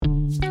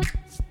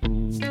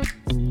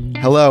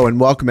Hello and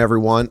welcome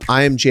everyone.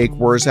 I am Jake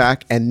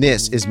Wurzak and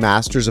this is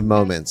Masters of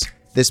Moments.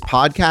 This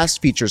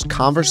podcast features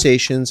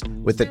conversations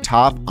with the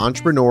top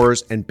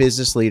entrepreneurs and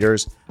business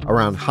leaders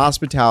around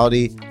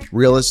hospitality,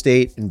 real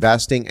estate,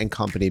 investing, and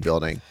company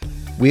building.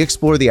 We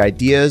explore the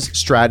ideas,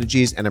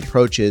 strategies, and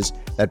approaches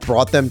that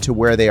brought them to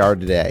where they are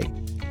today.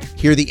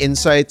 Hear the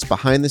insights,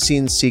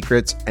 behind-the-scenes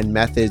secrets, and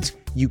methods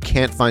you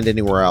can't find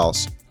anywhere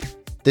else.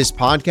 This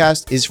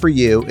podcast is for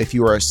you if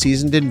you are a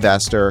seasoned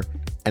investor,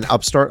 an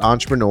upstart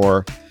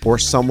entrepreneur, or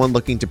someone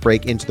looking to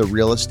break into the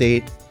real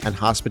estate and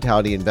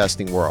hospitality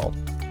investing world.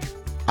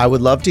 I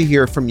would love to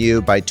hear from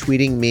you by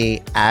tweeting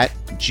me at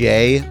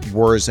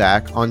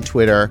jwurzak on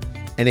Twitter.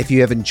 And if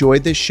you have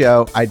enjoyed this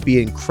show, I'd be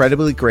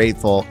incredibly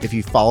grateful if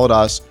you followed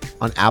us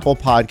on Apple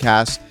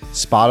Podcasts,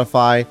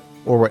 Spotify,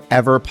 or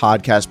whatever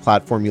podcast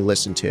platform you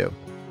listen to.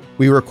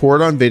 We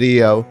record on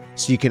video,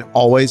 so you can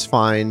always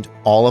find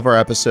all of our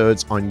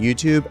episodes on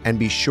YouTube, and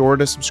be sure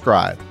to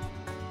subscribe.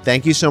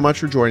 Thank you so much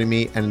for joining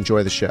me and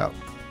enjoy the show.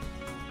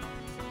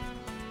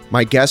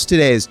 My guest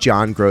today is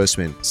John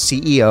Grossman,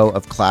 CEO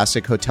of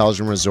Classic Hotels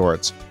and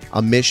Resorts,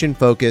 a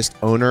mission-focused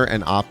owner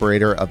and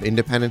operator of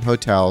independent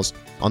hotels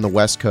on the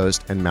West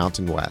Coast and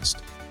Mountain West.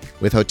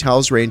 With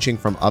hotels ranging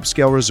from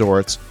upscale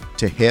resorts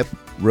to hip,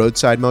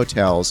 roadside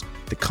motels,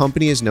 the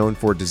company is known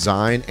for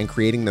design and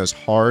creating those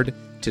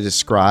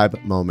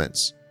hard-to-describe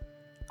moments.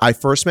 I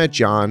first met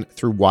John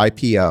through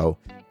YPO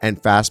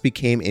and fast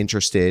became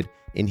interested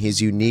in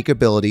his unique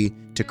ability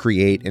to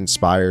create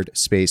inspired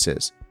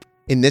spaces.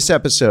 In this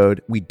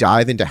episode, we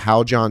dive into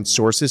how John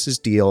sources his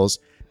deals,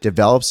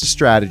 develops a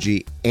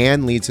strategy,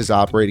 and leads his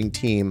operating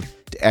team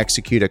to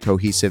execute a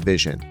cohesive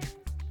vision.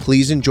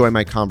 Please enjoy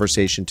my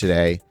conversation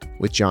today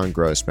with John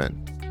Grossman.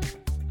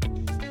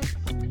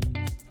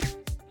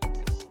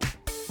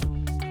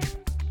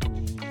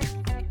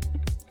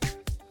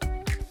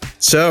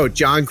 So,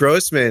 John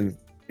Grossman,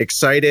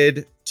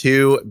 excited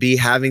to be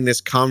having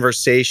this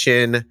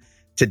conversation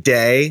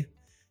today.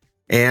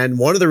 And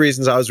one of the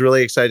reasons I was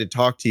really excited to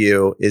talk to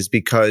you is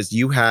because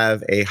you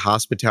have a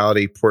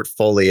hospitality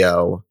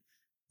portfolio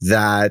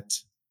that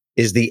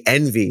is the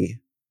envy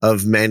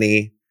of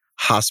many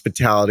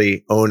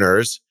hospitality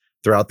owners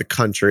throughout the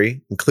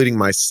country, including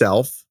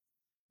myself.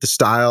 The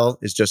style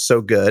is just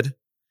so good.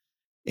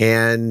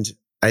 And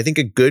I think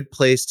a good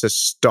place to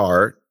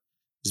start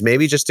is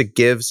maybe just to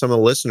give some of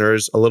the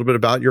listeners a little bit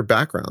about your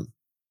background.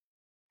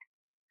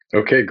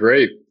 Okay,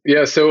 great.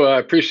 Yeah, so I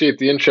appreciate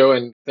the intro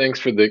and thanks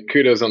for the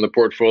kudos on the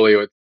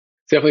portfolio. It's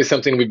definitely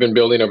something we've been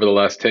building over the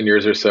last 10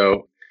 years or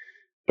so,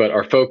 but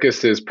our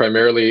focus is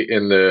primarily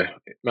in the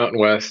Mountain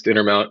West,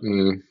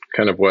 Intermountain,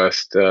 kind of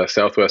West,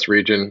 Southwest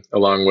region,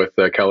 along with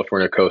the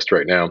California coast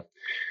right now.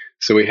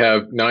 So we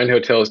have 9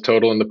 hotels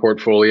total in the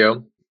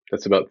portfolio.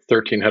 That's about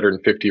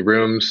 1,350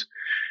 rooms.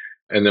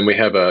 And then we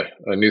have a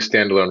new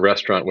standalone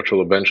restaurant, which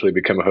will eventually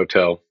become a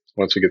hotel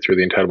once we get through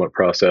the entitlement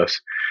process.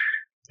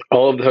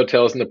 All of the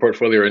hotels in the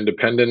portfolio are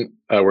independent.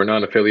 We're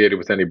not affiliated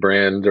with any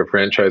brand or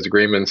franchise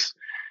agreements.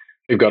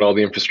 We've got all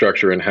the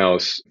infrastructure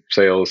in-house,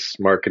 sales,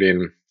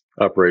 marketing,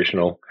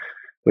 operational,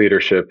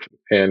 leadership,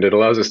 and it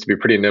allows us to be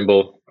pretty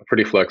nimble,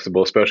 pretty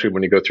flexible, especially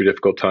when you go through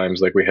difficult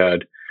times like we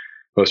had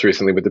most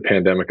recently with the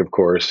pandemic, of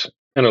course,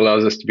 and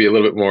allows us to be a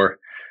little bit more,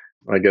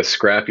 I guess,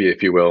 scrappy,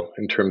 if you will,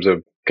 in terms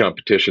of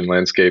competition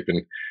landscape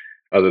and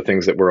other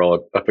things that we're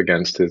all up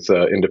against as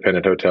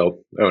independent hotel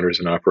owners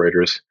and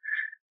operators.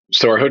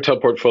 So our hotel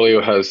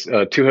portfolio has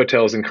 2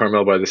 hotels in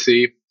Carmel by the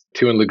Sea,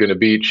 2 in Laguna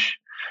Beach,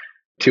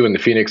 2 in the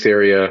Phoenix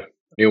area,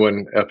 new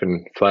one up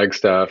in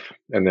Flagstaff,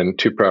 and then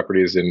 2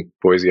 properties in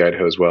Boise,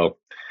 Idaho as well,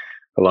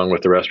 along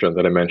with the restaurant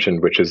that I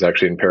mentioned, which is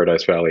actually in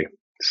Paradise Valley.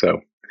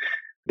 So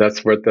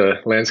that's what the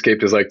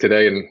landscape is like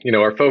today. And,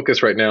 our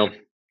focus right now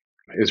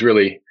is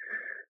really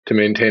to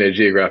maintain a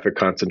geographic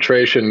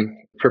concentration.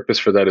 Purpose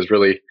for that is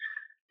really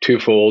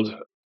twofold.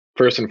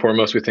 First and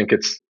foremost, we think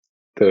it's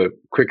the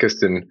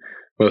quickest and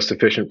most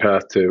efficient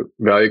path to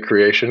value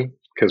creation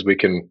because we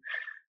can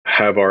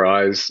have our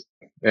eyes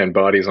and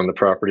bodies on the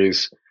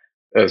properties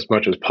as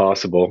much as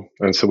possible.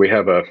 And so we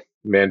have a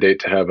mandate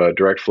to have a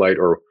direct flight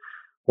or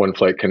one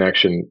flight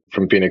connection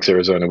from Phoenix,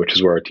 Arizona, which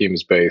is where our team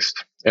is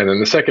based. And then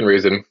the second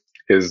reason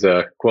is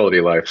quality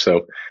of life.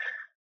 So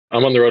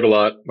I'm on the road a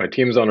lot. My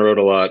team's on the road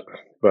a lot.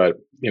 But,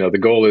 the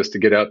goal is to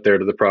get out there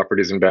to the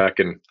properties and back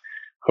and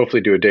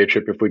hopefully do a day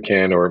trip if we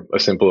can or a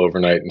simple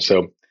overnight. And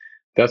so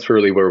that's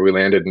really where we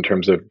landed in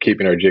terms of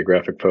keeping our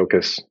geographic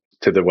focus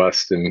to the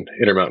West and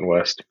Intermountain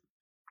West.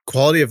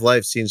 Quality of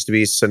life seems to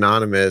be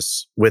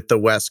synonymous with the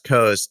West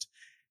Coast.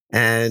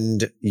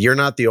 And you're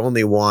not the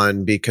only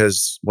one,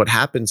 because what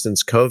happened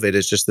since COVID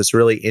is just this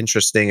really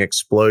interesting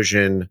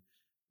explosion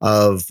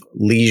of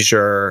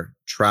leisure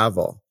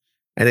travel.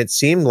 And it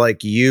seemed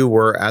like you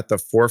were at the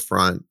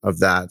forefront of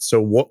that.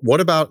 So what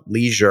about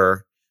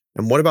leisure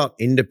and what about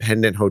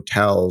independent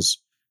hotels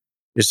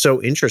is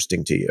so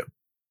interesting to you?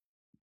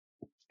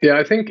 Yeah,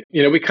 I think,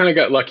 we kind of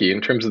got lucky in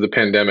terms of the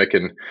pandemic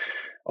and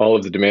all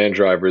of the demand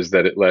drivers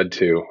that it led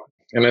to.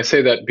 And I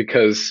say that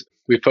because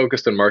we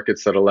focused on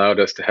markets that allowed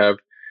us to have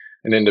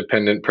an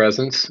independent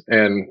presence.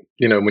 And,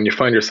 when you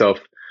find yourself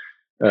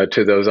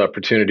to those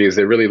opportunities,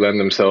 they really lend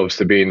themselves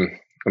to being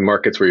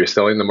markets where you're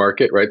selling the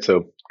market, right?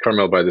 So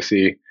Carmel by the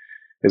Sea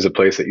is a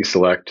place that you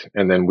select,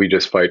 and then we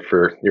just fight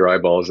for your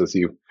eyeballs as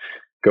you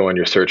go on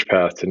your search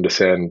path and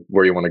descend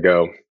where you want to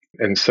go.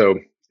 And so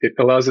it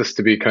allows us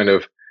to be kind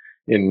of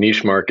in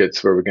niche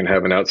markets where we can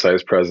have an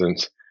outsized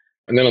presence.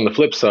 And then on the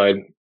flip side,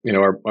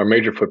 our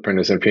major footprint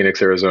is in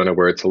Phoenix, Arizona,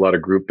 where it's a lot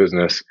of group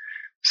business.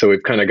 So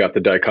we've kind of got the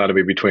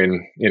dichotomy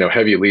between,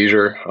 heavy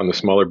leisure on the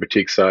smaller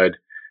boutique side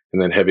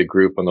and then heavy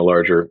group on the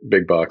larger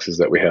big boxes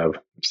that we have.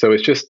 So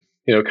it's just,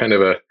 kind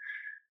of a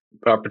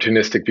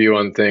opportunistic view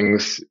on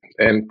things.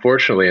 And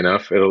fortunately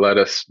enough, it allowed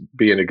us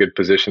be in a good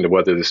position to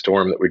weather the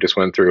storm that we just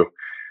went through.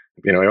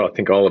 I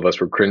think all of us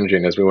were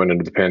cringing as we went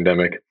into the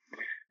pandemic.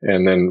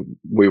 And then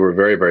we were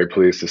very, very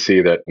pleased to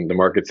see that the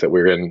markets that we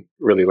were in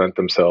really lent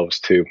themselves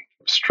to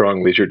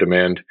strong leisure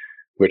demand,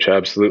 which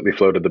absolutely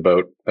floated the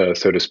boat,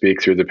 so to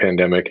speak, through the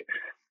pandemic,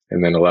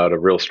 and then allowed a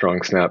real strong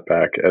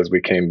snapback as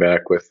we came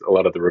back with a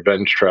lot of the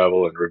revenge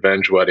travel and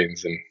revenge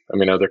weddings.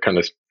 And other kind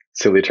of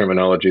silly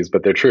terminologies,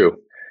 but they're true.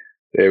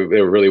 They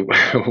were really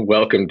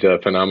welcomed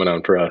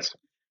phenomenon for us.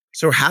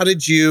 So how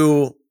did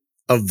you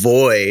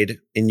avoid,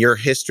 in your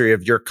history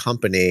of your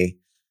company,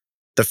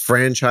 the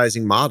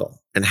franchising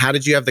model? And how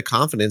did you have the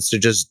confidence to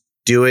just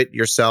do it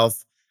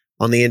yourself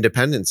on the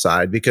independent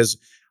side? Because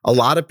a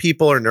lot of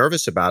people are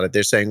nervous about it.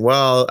 They're saying,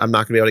 well, I'm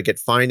not going to be able to get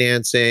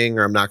financing,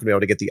 or I'm not going to be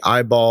able to get the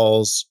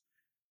eyeballs.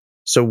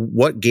 So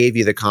what gave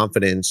you the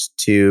confidence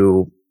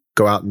to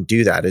go out and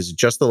do that? Is it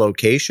just the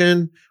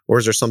location, or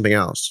is there something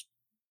else?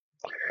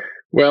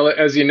 Well,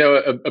 as you know,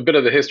 a bit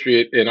of the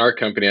history in our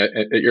company,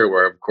 that you're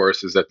aware of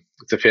course, is that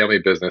it's a family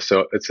business.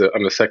 So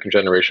I'm a second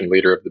generation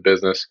leader of the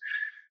business.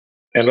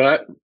 And I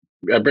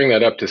bring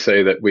that up to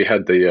say that we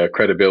had the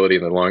credibility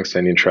and the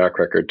longstanding track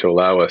record to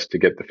allow us to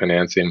get the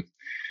financing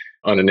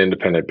on an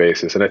independent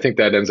basis. And I think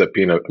that ends up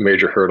being a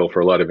major hurdle for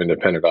a lot of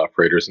independent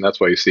operators. And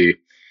that's why you see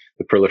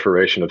the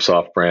proliferation of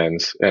soft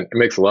brands. And it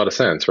makes a lot of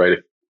sense, right?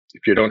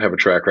 If you don't have a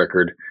track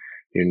record,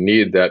 you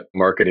need that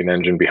marketing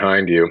engine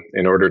behind you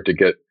in order to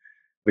get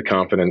the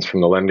confidence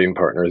from the lending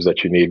partners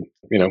that you need,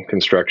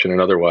 construction and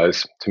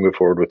otherwise, to move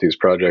forward with these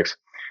projects.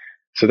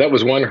 So that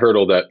was one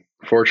hurdle that,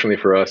 fortunately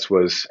for us,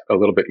 was a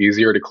little bit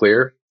easier to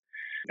clear.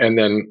 And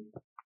then,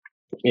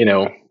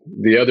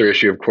 the other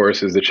issue, of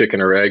course, is the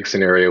chicken or egg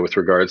scenario with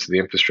regards to the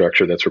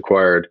infrastructure that's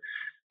required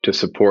to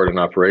support an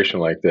operation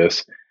like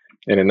this.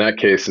 And in that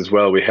case as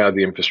well, we had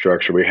the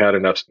infrastructure, we had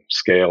enough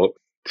scale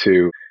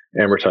to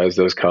amortize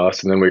those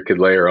costs, and then we could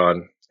layer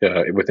on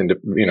within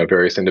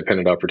various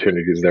independent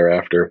opportunities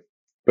thereafter.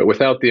 But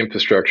without the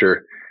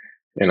infrastructure,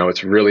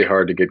 it's really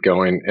hard to get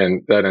going,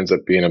 and that ends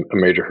up being a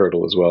major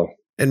hurdle as well.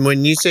 And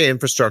when you say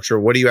infrastructure,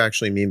 what do you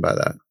actually mean by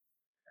that?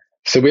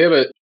 So we have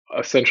a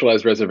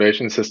centralized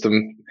reservation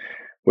system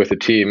with a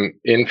team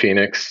in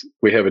Phoenix.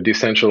 We have a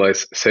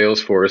decentralized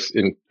sales force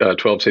in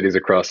 12 cities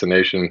across the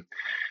nation.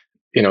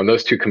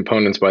 Those two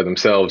components by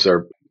themselves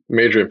are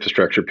major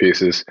infrastructure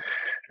pieces.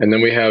 And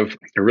then we have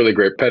a really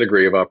great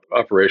pedigree of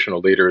operational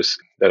leaders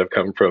that have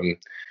come from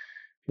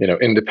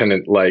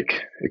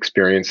independent-like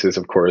experiences,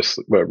 of course,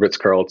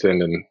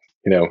 Ritz-Carlton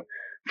and,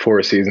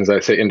 Four Seasons. I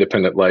say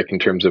independent-like in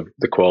terms of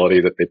the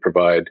quality that they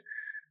provide,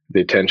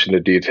 the attention to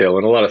detail,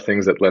 and a lot of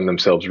things that lend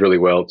themselves really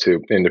well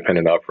to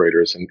independent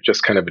operators, and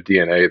just kind of a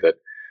DNA that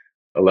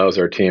allows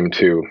our team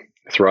to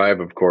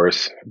thrive, of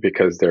course,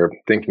 because they're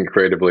thinking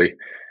creatively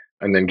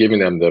and then giving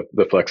them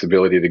the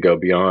flexibility to go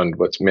beyond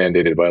what's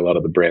mandated by a lot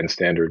of the brand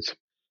standards.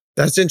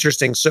 That's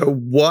interesting. So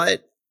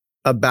what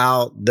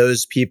about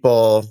those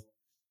people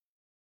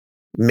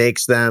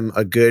makes them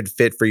a good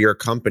fit for your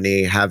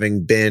company,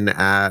 having been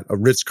at a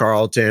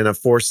Ritz-Carlton, a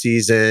Four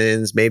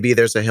Seasons, maybe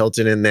there's a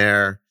Hilton in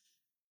there?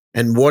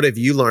 And what have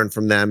you learned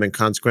from them? And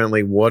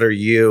consequently, what are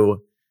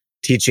you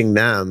teaching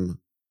them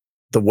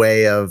the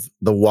way of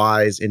the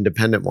wise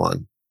independent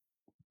one?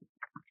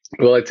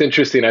 Well, it's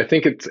interesting. I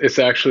think it's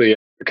actually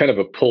kind of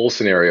a pull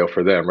scenario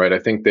for them, right? I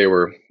think they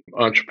were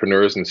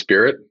entrepreneurs in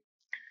spirit,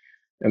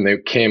 and they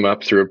came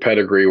up through a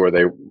pedigree where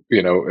they,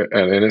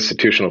 an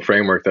institutional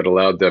framework that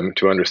allowed them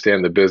to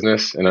understand the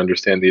business and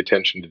understand the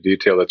attention to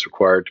detail that's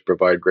required to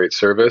provide great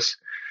service.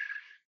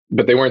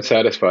 But they weren't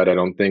satisfied, I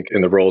don't think,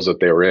 in the roles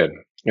that they were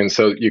in. And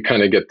so you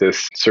kind of get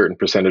this certain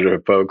percentage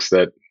of folks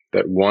that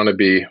want to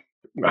be,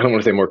 I don't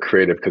want to say more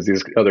creative, because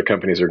these other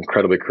companies are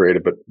incredibly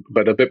creative,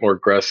 but a bit more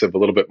aggressive, a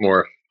little bit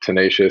more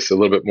tenacious, a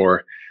little bit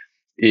more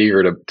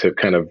eager to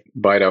kind of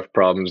bite off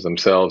problems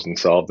themselves and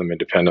solve them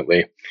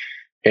independently.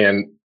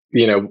 And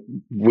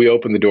we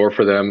open the door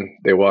for them.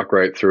 They walk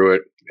right through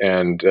it.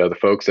 And the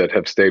folks that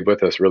have stayed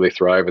with us really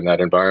thrive in that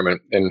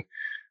environment. And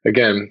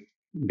again,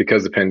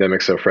 because the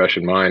pandemic's so fresh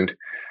in mind,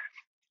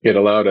 it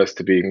allowed us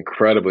to be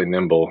incredibly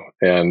nimble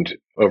and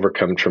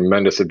overcome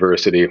tremendous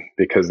adversity,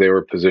 because they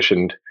were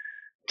positioned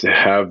to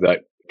have that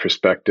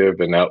perspective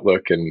and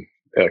outlook and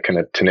kind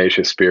of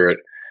tenacious spirit.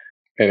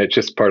 And it's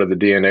just part of the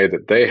DNA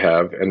that they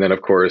have. And then,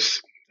 of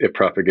course, it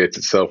propagates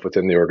itself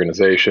within the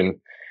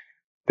organization.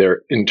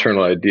 Their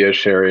internal idea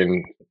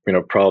sharing,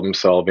 problem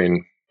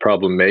solving,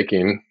 problem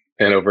making,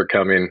 and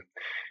overcoming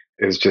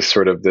is just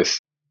sort of this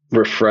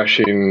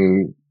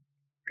refreshing,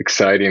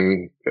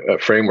 exciting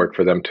framework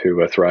for them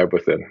to thrive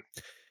within.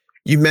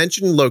 You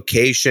mentioned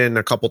location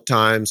a couple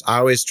times. I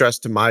always stress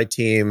to my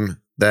team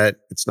that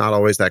it's not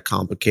always that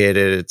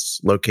complicated. It's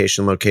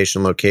location,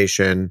 location,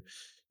 location.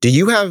 Do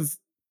you have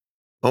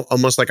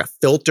almost like a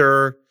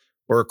filter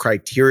or a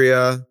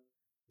criteria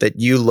that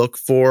you look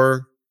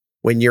for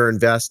when you're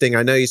investing?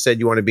 I know you said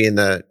you want to be in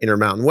the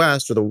Intermountain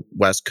West or the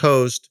West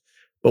Coast,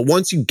 but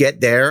once you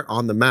get there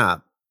on the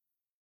map,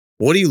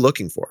 what are you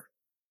looking for?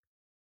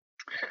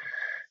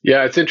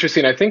 Yeah, it's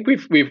interesting. I think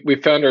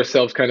we've found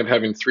ourselves kind of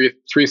having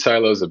three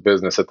silos of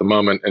business at the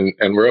moment,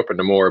 and we're open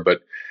to more.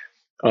 But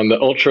on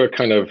the ultra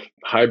kind of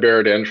high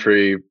barrier to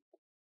entry,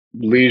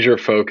 leisure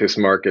focused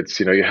markets,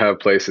 you have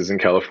places in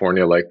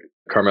California like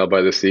Carmel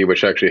by the Sea,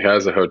 which actually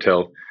has a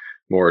hotel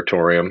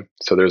moratorium.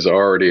 So there's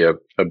already a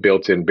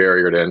built-in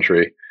barrier to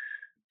entry.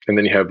 And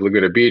then you have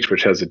Laguna Beach,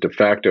 which has a de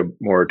facto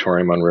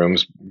moratorium on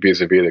rooms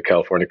vis-a-vis the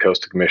California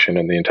Coastal Commission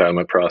and the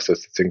entitlement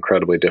process. It's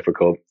incredibly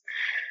difficult.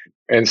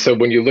 And so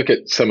when you look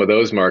at some of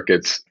those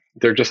markets,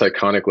 they're just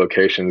iconic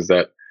locations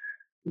that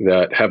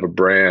have a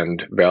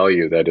brand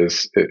value that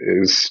is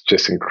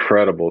just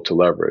incredible to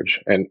leverage.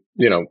 And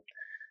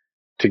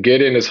to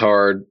get in is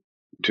hard,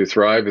 to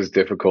thrive is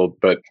difficult,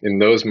 but in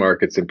those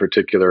markets in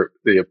particular,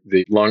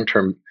 the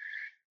long-term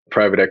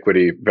private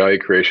equity value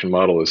creation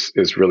model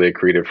is really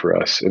accretive for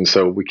us. And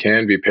so we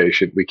can be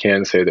patient. We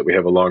can say that we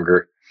have a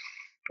longer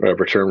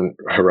return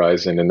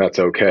horizon, and that's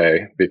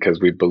okay because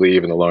we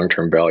believe in the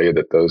long-term value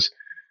that those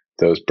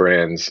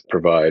brands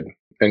provide.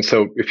 And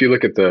so if you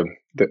look at the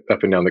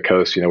up and down the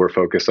coast, we're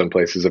focused on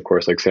places, of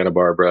course, like Santa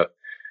Barbara,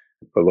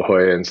 La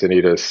Jolla, and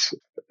Encinitas,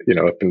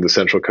 up in the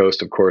Central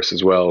Coast, of course,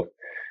 as well,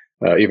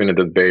 even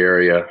into the Bay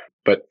Area,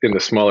 but in the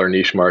smaller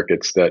niche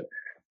markets that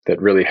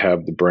really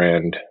have the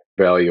brand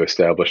value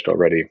established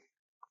already.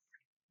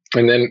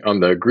 And then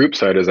on the group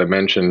side, as I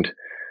mentioned,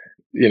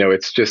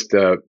 it's just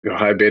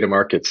high beta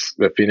markets.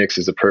 Phoenix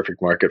is a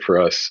perfect market for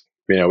us.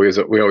 We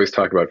always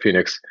talk about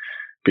Phoenix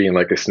being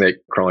like a snake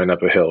crawling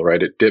up a hill,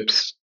 right? It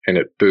dips and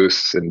it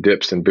boosts and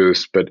dips and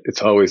boosts, but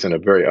it's always in a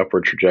very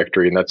upward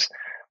trajectory. And that's,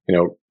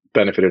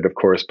 benefited, of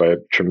course, by a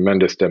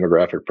tremendous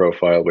demographic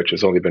profile, which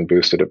has only been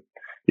boosted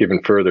even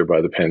further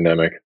by the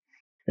pandemic.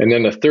 And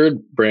then the third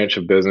branch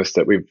of business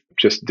that we've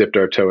just dipped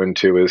our toe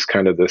into is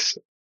kind of this,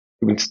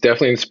 it's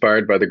definitely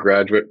inspired by the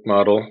graduate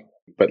model,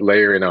 but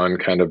layering on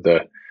kind of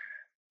the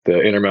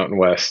Intermountain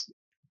West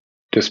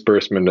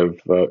disbursement of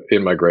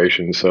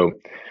in-migration. So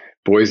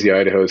Boise,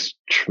 Idaho's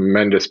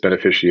tremendous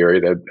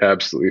beneficiary that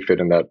absolutely fit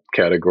in that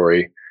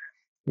category.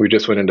 We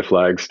just went into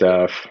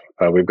Flagstaff.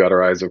 We've got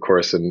our eyes, of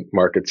course, in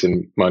markets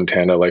in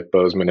Montana like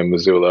Bozeman and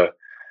Missoula.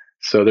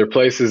 So they're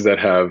places that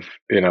have,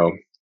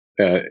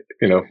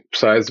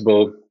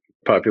 sizable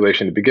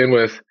population to begin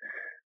with,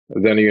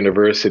 then a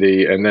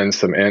university, and then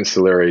some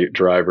ancillary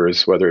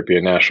drivers, whether it be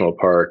a national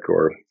park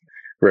or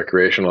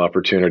recreational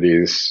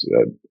opportunities,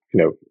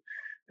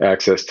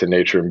 access to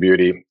nature and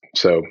beauty.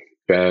 So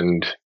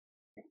Bend,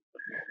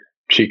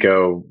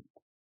 Chico,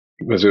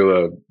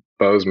 Missoula,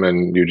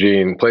 Bozeman,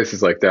 Eugene,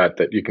 places like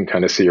that you can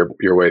kind of see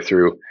your way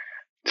through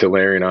to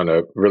layering on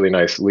a really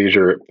nice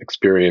leisure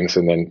experience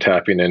and then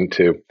tapping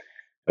into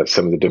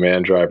some of the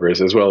demand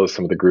drivers, as well as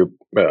some of the group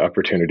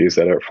opportunities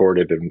that are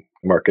afforded in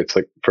markets.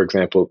 Like, for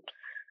example,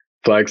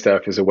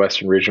 Flagstaff is a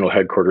Western regional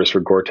headquarters for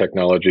Gore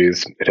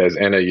Technologies. It has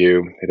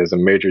NAU. It has a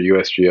major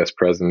USGS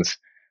presence.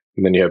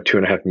 And then you have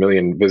 2.5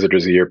 million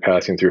visitors a year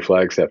passing through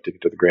Flagstaff to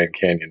get to the Grand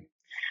Canyon.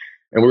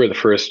 And we were the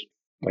first,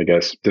 I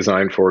guess,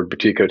 design-forward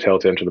boutique hotel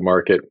to enter the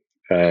market.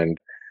 And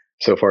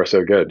so far,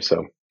 so good.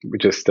 So we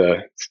just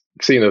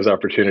seeing those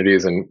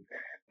opportunities, and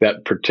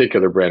that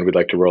particular brand we'd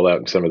like to roll out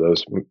in some of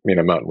those,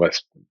 Mountain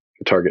West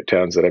target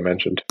towns that I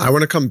mentioned. I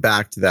want to come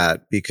back to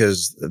that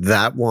because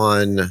that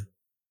one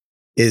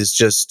is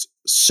just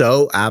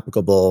so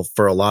applicable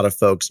for a lot of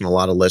folks and a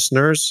lot of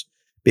listeners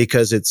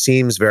because it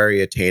seems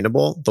very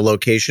attainable. The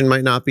location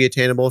might not be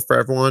attainable for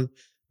everyone,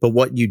 but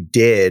what you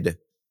did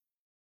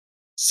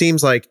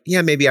seems like,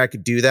 yeah, maybe I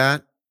could do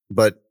that,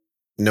 but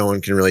no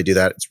one can really do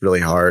that. It's really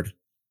hard.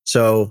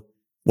 So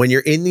when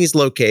you're in these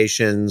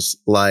locations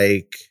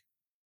like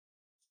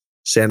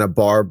Santa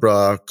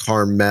Barbara,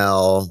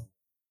 Carmel,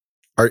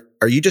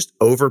 are you just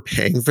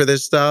overpaying for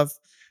this stuff?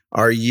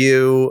 Are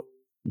you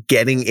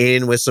getting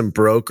in with some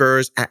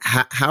brokers?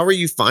 How are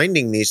you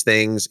finding these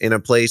things in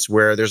a place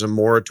where there's a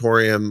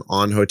moratorium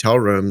on hotel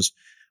rooms,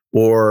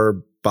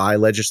 or by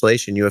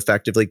legislation you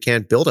effectively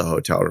can't build a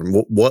hotel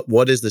room?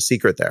 What is the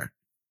secret there?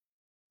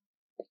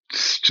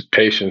 Just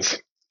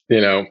patience.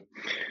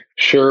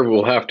 Sure,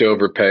 we'll have to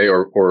overpay,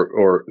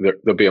 or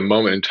there'll be a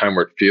moment in time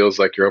where it feels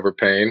like you're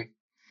overpaying.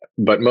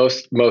 But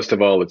most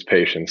of all, it's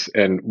patience,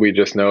 and we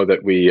just know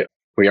that we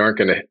aren't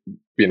going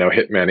to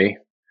hit many.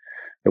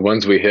 The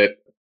ones we hit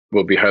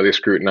will be highly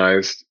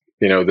scrutinized.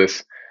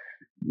 This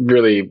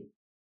really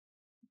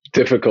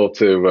difficult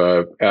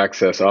to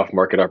access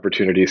off-market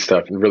opportunity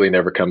stuff really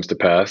never comes to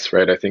pass,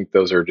 right? I think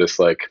those are just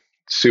like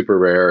super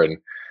rare, and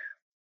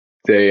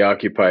they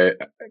occupy,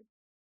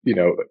 you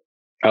know,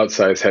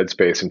 outsized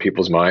headspace in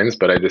people's minds,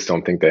 but I just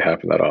don't think they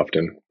happen that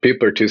often.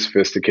 People are too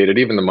sophisticated,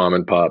 even the mom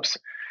and pops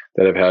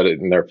that have had it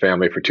in their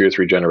family for 2 or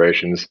 3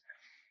 generations,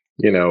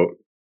 you know,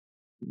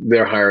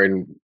 they're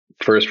hiring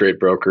first rate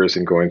brokers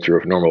and going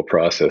through a normal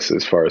process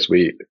as far as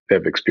we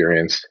have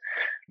experienced.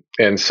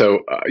 And so,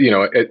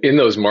 in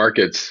those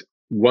markets,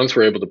 once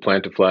we're able to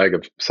plant a flag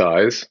of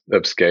size,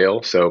 of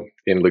scale, so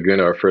in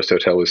Laguna, our first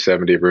hotel was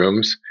 70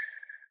 rooms,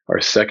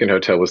 our second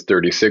hotel was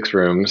 36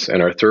 rooms,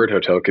 and our third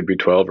hotel could be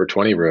 12 or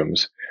 20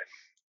 rooms.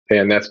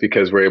 And that's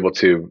because we're able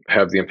to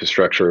have the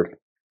infrastructure.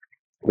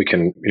 We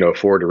can,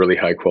 afford a really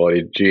high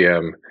quality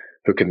GM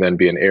who can then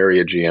be an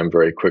area GM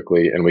very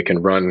quickly, and we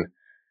can run,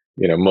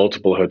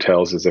 multiple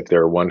hotels as if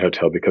they're one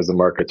hotel because the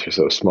markets are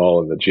so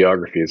small and the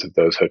geographies of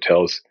those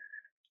hotels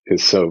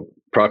is so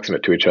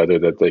proximate to each other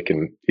that they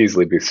can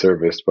easily be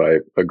serviced by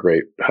a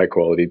great high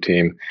quality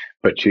team.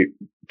 But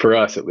for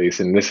us at least,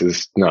 and this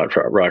is not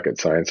rocket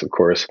science, of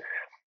course,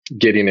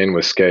 getting in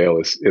with scale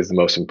is the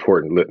most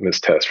important litmus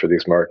test for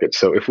these markets.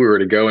 So if we were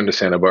to go into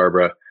Santa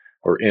Barbara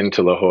or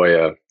into La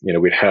Jolla,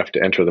 we'd have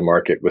to enter the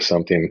market with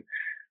something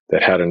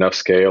that had enough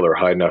scale or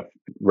high enough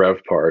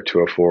RevPAR to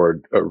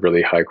afford a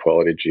really high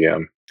quality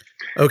GM.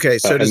 Okay,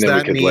 so does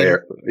that mean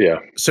yeah.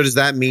 So does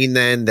that mean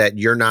then that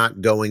you're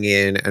not going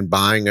in and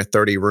buying a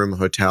 30-room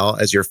hotel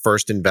as your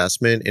first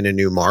investment in a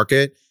new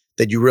market,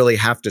 that you really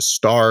have to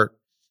start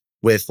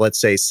with, let's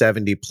say,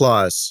 70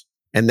 plus,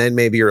 and then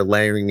maybe you're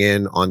layering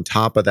in on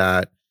top of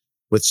that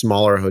with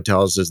smaller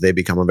hotels as they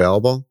become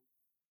available?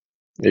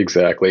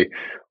 Exactly.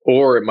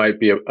 Or it might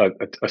be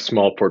a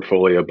small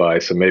portfolio buy.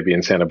 So maybe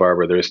in Santa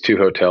Barbara, there's 2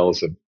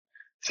 hotels of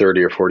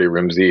 30 or 40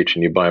 rooms each,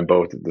 and you buy them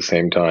both at the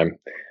same time.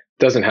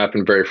 Doesn't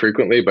happen very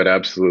frequently, but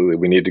absolutely,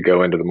 we need to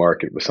go into the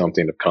market with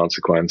something of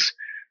consequence,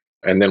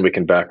 and then we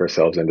can back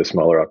ourselves into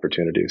smaller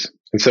opportunities.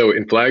 And so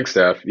in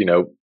Flagstaff,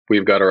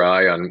 we've got our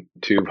eye on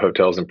 2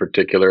 hotels in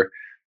particular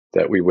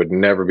that we would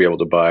never be able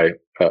to buy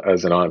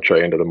as an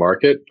entree into the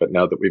market. But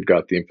now that we've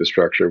got the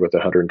infrastructure with a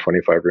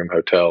 125-room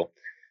hotel,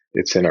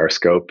 it's in our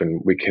scope,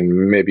 and we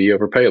can maybe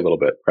overpay a little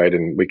bit, right?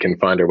 And we can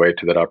find our way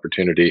to that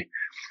opportunity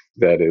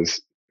that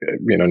is,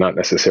 not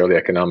necessarily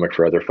economic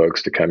for other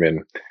folks to come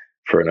in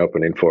for an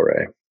opening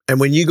foray. And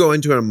when you go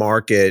into a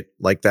market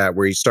like that,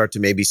 where you start to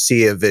maybe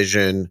see a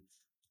vision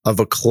of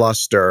a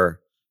cluster,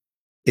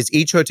 is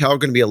each hotel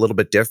going to be a little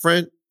bit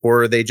different,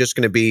 or are they just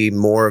going to be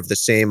more of the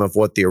same of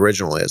what the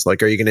original is?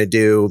 Like, are you going to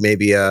do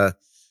maybe a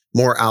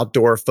more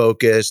outdoor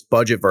focused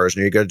budget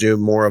version? Are you going to do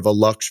more of a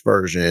luxe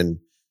version?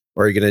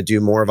 Or are you going to do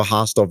more of a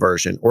hostel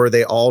version? Or are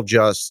they all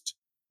just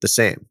the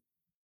same?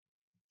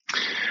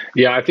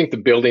 Yeah, I think the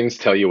buildings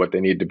tell you what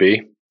they need to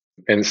be.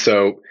 And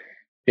so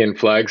in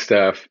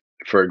Flagstaff,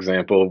 for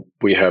example,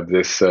 we have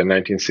this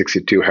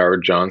 1962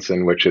 Howard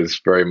Johnson, which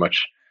is very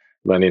much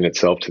lending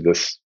itself to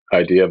this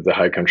idea of the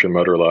High Country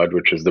Motor Lodge,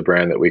 which is the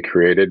brand that we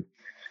created.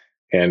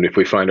 And if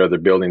we find other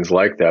buildings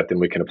like that, then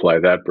we can apply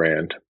that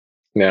brand.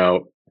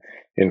 Now,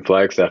 in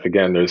Flagstaff,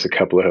 again, there's a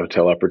couple of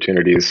hotel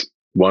opportunities.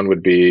 One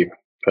would be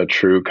a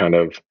true kind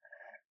of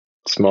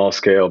small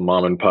scale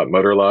mom and pop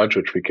motor lodge,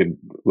 which we could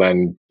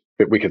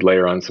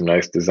layer on some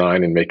nice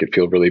design and make it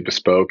feel really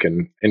bespoke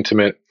and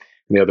intimate.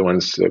 And the other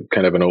one's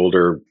kind of an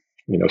older,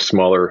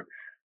 smaller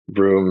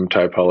room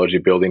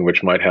typology building,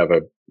 which might have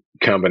a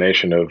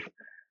combination of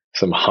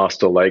some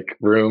hostel-like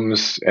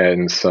rooms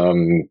and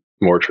some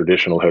more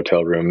traditional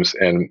hotel rooms.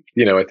 And,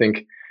 I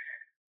think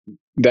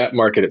that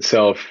market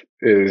itself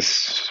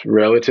is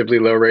relatively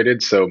low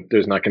rated. So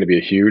there's not going to be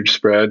a huge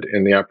spread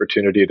in the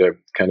opportunity to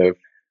kind of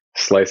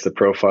slice the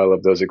profile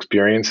of those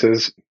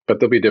experiences, but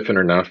they'll be different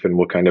enough, and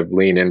we'll kind of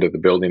lean into the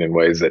building in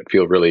ways that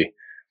feel really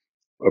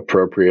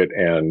appropriate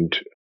and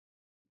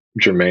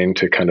germane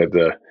to kind of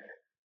the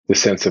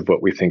sense of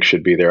what we think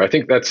should be there. I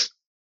think that's,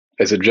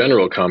 as a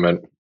general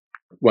comment,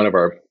 one of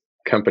our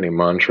company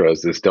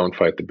mantras is don't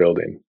fight the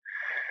building.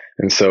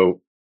 And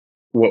so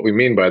what we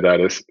mean by that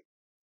is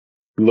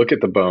look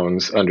at the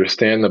bones,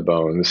 understand the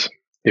bones.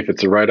 If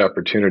it's the right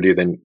opportunity,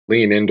 then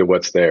lean into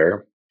what's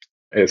there.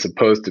 As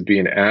opposed to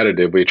being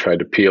additive, we try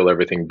to peel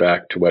everything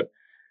back to what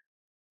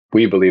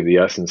we believe the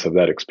essence of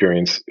that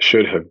experience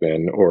should have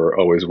been or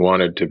always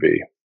wanted to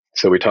be.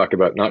 So we talk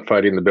about not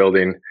fighting the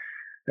building,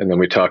 and then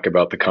we talk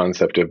about the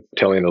concept of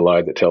telling the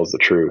lie that tells the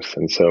truth.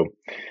 And so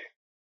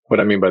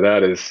what I mean by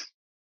that is,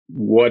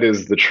 what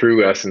is the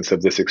true essence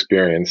of this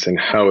experience, and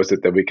how is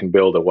it that we can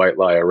build a white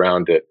lie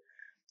around it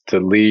to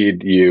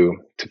lead you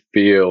to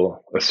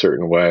feel a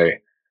certain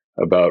way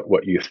about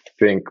what you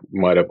think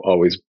might have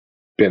always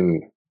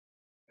been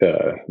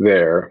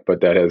there,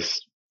 but that has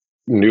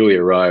newly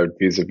arrived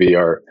vis-a-vis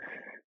our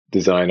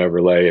design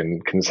overlay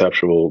and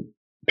conceptual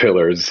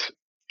pillars,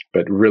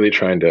 but really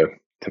trying to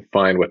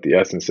find what the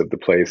essence of the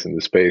place and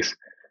the space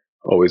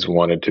always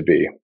wanted to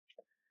be.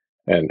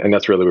 And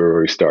that's really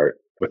where we start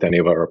with any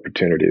of our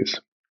opportunities.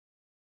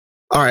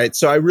 All right.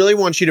 So I really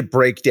want you to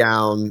break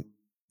down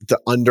the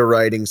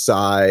underwriting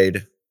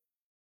side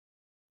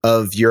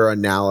of your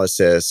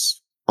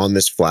analysis on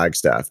this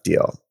Flagstaff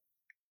deal.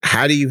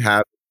 How do you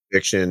have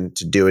conviction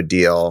to do a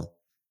deal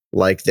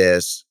like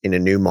this in a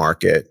new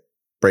market?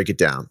 Break it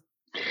down.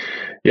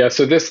 Yeah,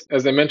 so this,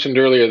 as I mentioned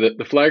earlier,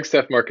 the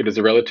Flagstaff market is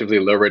a relatively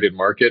low-rated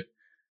market,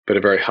 but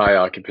a very high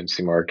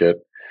occupancy market.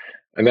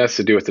 And that's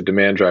to do with the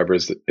demand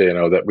drivers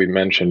that we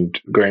mentioned: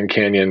 Grand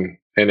Canyon,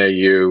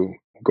 NAU,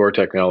 Gore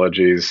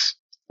Technologies.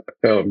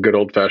 Good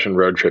old-fashioned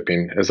road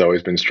tripping has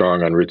always been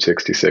strong on Route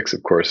 66,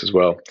 of course, as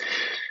well.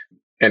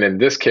 And in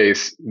this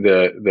case,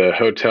 the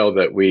hotel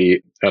that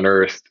we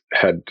unearthed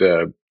had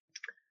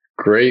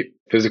great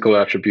physical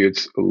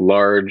attributes,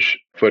 large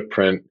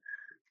footprint,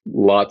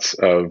 lots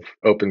of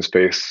open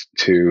space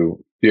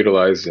to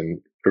utilize and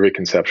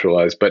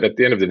reconceptualize. But at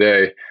the end of the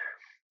day,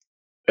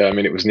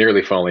 it was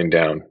nearly falling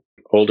down.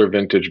 Older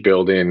vintage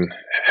building,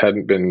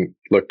 hadn't been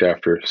looked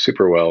after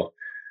super well,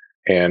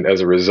 and as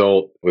a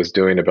result was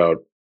doing about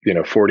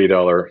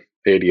 $40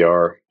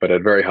 ADR, but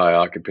at very high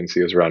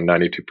occupancy. It was around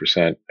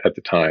 92% at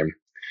the time.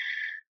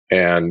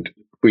 And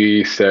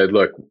we said,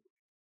 look,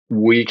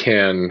 we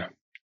can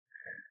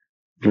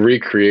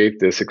recreate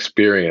this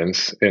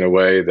experience in a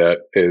way that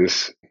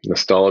is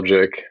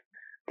nostalgic,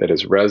 that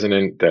is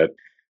resonant, that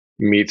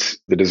meets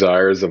the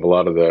desires of a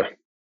lot of the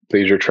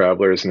leisure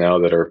travelers now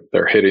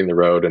they're hitting the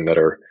road and that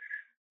are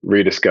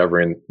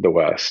rediscovering the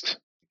West.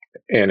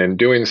 And in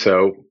doing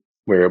so,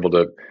 we were able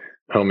to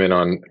home in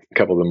on a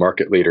couple of the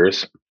market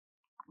leaders,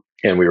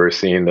 and we were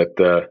seeing that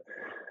the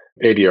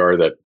ADR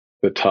that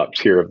the top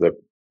tier of the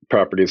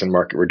properties in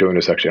market were doing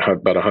was actually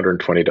about $120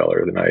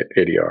 a night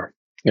ADR.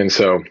 And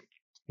so,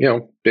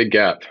 big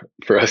gap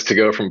for us to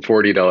go from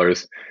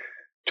 $40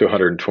 to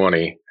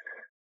 $120.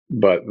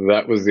 But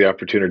that was the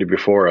opportunity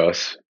before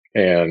us,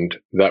 and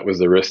that was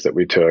the risk that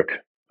we took.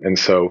 And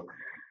so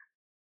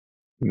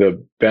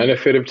the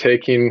benefit of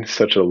taking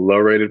such a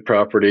low-rated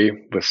property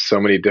with so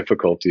many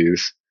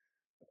difficulties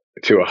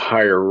to a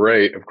higher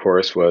rate, of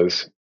course,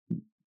 was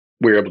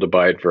we were able to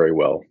buy it very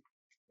well.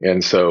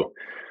 And so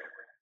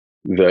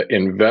the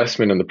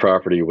investment in the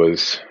property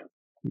was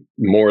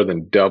more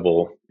than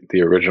double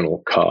the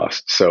original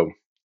cost. So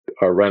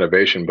our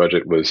renovation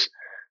budget was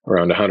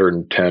around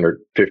 110 or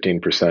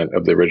 15%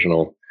 of the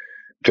original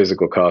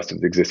physical cost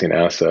of the existing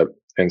asset.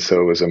 And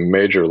so it was a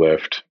major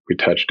lift. We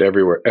touched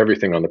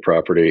everything on the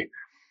property,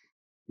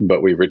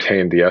 but we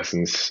retained the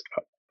essence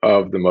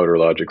of the Motor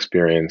Lodge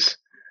experience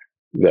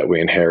that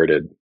we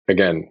inherited.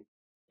 Again,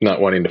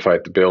 not wanting to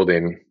fight the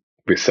building,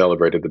 we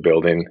celebrated the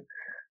building,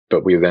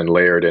 but we then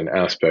layered in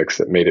aspects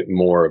that made it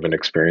more of an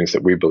experience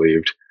that we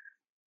believed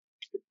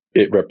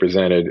it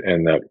represented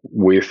and that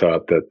we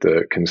thought that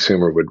the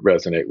consumer would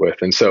resonate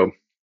with. And so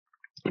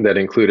that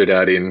included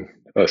adding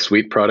a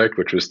suite product,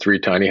 which was 3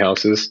 tiny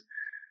houses.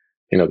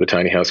 The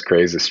tiny house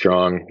craze is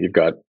strong. You've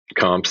got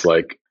comps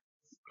like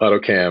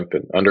AutoCamp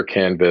and Under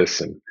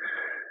Canvas, and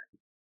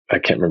I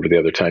can't remember the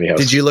other tiny house.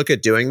 Did you look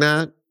at doing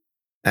that?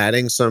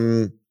 Adding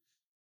some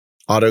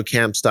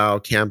AutoCamp style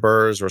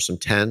campers or some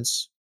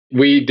tents?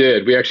 We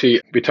did.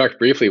 We talked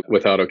briefly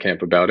with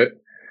AutoCamp about it,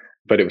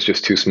 but it was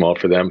just too small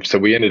for them. So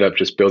we ended up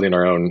just building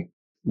our own.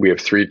 We have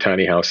 3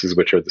 tiny houses,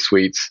 which are the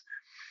suites.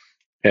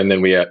 And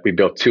then we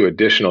built 2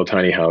 additional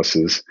tiny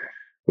houses,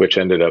 which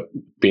ended up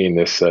being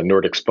this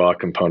Nordic spa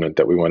component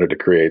that we wanted to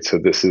create. So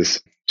this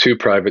is 2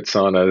 private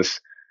saunas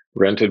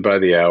rented by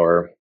the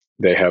hour.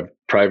 They have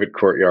private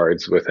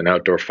courtyards with an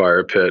outdoor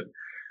fire pit,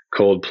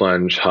 cold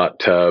plunge, hot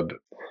tub,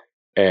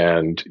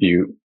 and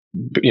you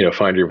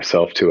find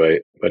yourself to a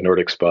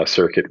Nordic spa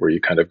circuit where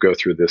you kind of go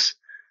through this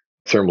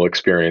thermal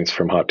experience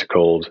from hot to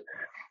cold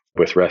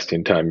with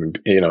resting time,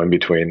 in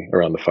between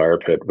around the fire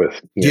pit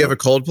with. Do you have a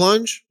cold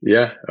plunge?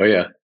 Yeah. Oh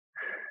yeah.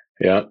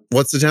 Yeah.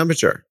 What's the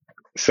temperature?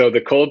 So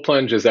the cold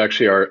plunge is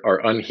actually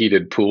our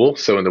unheated pool.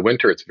 So in the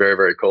winter, it's very,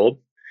 very cold.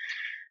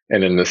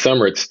 And in the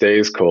summer, it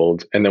stays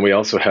cold. And then we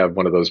also have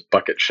one of those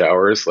bucket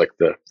showers, like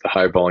the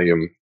high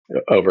volume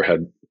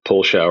overhead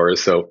pull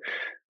showers. So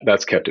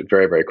that's kept at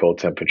very, very cold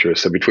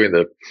temperatures. So between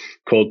the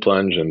cold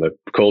plunge and the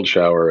cold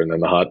shower and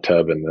then the hot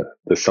tub and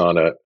the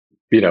sauna,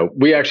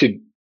 we actually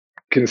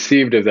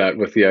conceived of that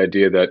with the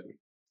idea that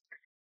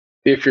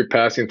if you're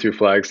passing through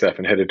Flagstaff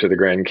and headed to the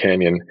Grand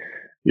Canyon,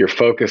 you're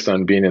focused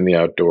on being in the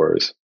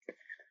outdoors.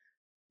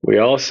 We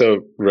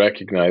also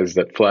recognize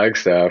that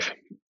Flagstaff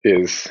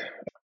is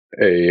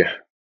a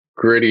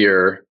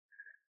grittier,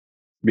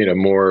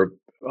 more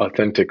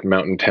authentic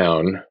mountain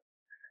town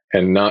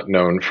and not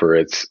known for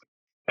its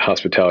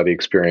hospitality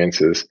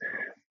experiences.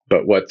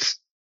 But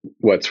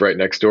what's right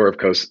next door, of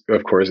course,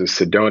 is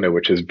Sedona,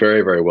 which is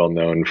very, very well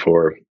known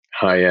for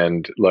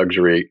high-end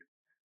luxury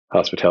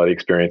hospitality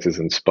experiences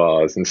and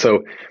spas. And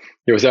so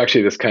it was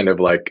actually this kind of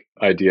like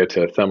idea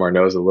to thumb our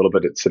nose a little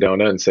bit at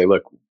Sedona and say,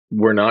 look,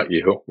 we're not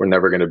you. We're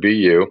never going to be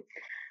you.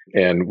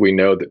 And we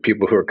know that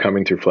people who are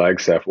coming through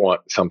Flagstaff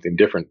want something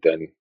different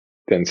than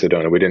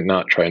Sedona. We did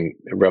not try and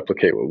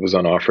replicate what was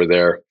on offer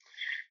there.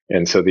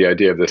 And so the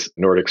idea of this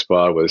Nordic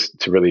spa was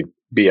to really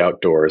be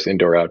outdoors,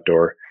 indoor,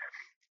 outdoor,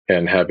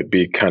 and have it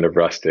be kind of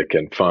rustic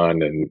and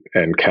fun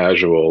and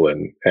casual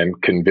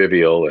and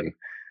convivial, and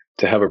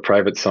to have a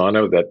private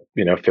sauna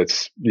that,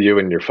 fits you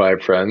and your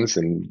 5 friends,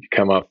 and you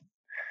come up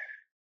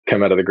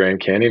come out of the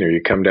Grand Canyon or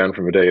you come down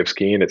from a day of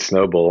skiing at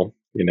Snowbowl.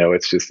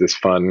 It's just this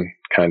fun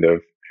kind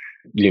of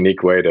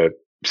unique way to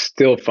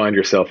still find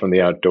yourself in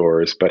the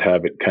outdoors, but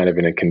have it kind of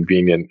in a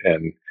convenient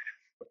and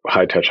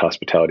high touch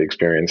hospitality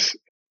experience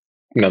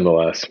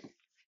nonetheless.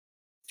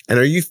 And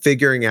are you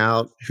figuring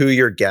out who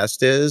your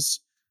guest is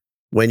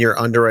when you're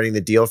underwriting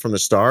the deal from the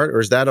start? Or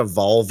is that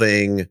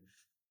evolving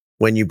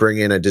when you bring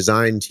in a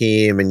design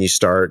team and you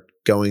start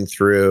going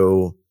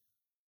through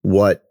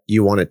what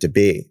you want it to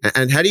be?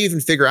 And how do you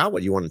even figure out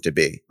what you want it to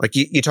be? Like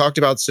you talked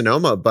about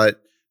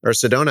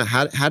Sedona.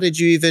 How did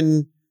you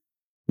even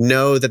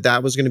know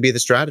that was going to be the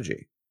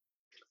strategy?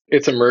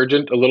 It's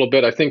emergent a little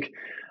bit. I think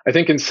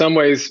in some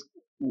ways,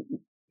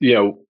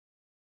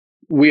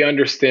 we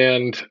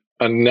understand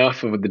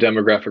enough of the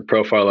demographic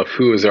profile of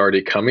who is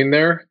already coming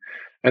there.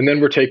 And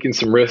then we're taking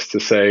some risks to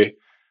say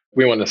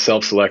we want to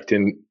self-select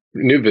in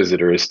new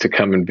visitors to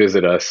come and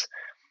visit us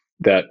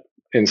that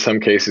in some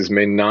cases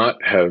may not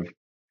have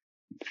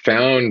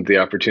found the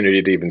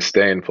opportunity to even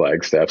stay in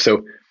Flagstaff.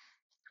 So,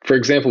 for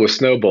example, with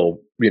Snowbowl,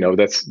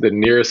 that's the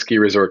nearest ski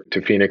resort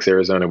to Phoenix,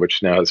 Arizona,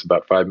 which now has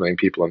about 5 million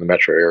people in the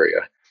metro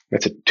area.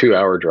 That's a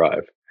 2-hour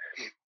drive.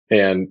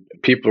 And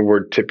people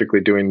were typically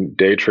doing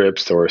day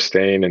trips or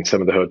staying in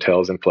some of the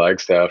hotels in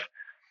Flagstaff.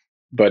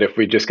 But if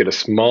we just get a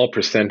small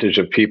percentage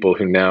of people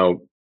who now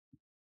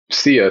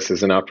see us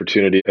as an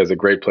opportunity, as a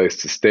great place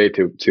to stay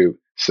to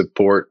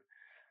support,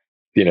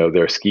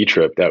 their ski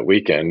trip that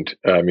weekend,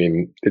 I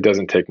mean, it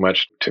doesn't take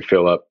much to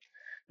fill up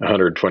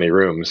 120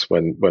 rooms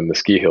when the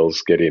ski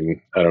hill's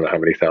getting, I don't know how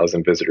many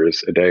thousand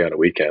visitors a day on a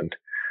weekend.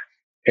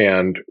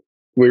 And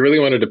we really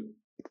wanted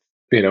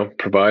to,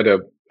 provide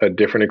a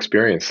different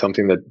experience,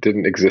 something that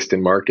didn't exist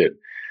in market.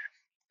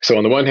 So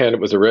on the one hand, it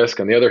was a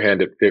risk. On the other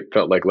hand, it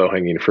felt like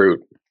low-hanging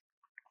fruit.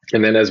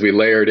 And then as we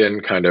layered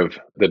in kind of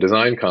the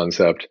design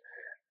concept,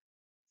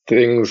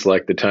 things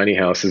like the tiny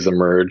houses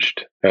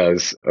emerged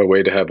as a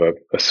way to have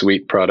a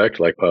suite product,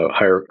 like a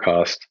higher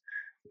cost,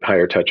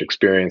 higher touch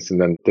experience.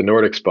 And then the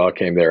Nordic Spa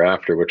came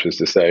thereafter, which was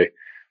to say,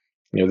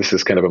 this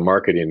is kind of a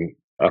marketing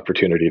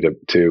opportunity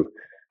to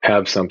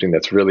have something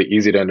that's really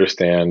easy to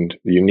understand,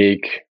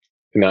 unique,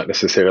 not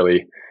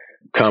necessarily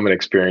common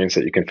experience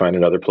that you can find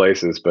in other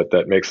places, but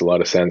that makes a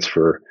lot of sense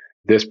for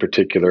this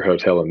particular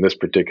hotel in this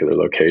particular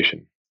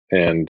location.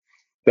 And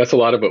that's a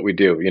lot of what we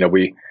do.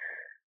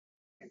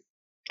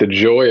 The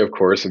joy, of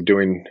course, of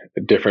doing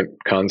a different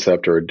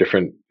concept or a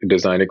different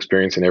design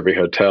experience in every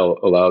hotel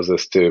allows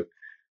us to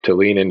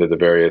lean into the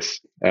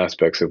various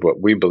aspects of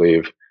what we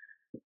believe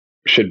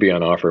should be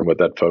on offer and what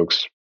that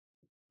folks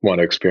want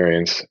to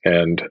experience.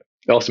 And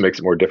it also makes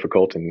it more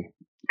difficult and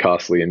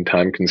costly and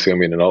time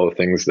consuming and all the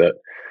things that,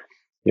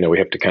 we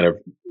have to kind of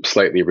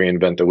slightly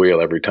reinvent the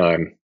wheel every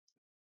time.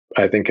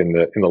 I think in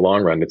the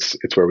long run, it's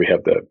where we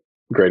have the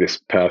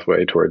greatest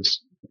pathway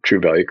towards true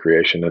value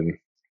creation, and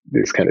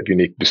these kind of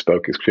unique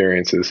bespoke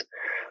experiences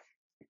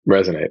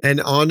resonate. And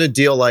on a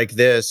deal like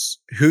this,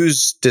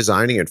 who's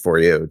designing it for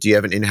you? Do you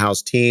have an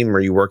in-house team? Are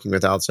you working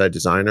with outside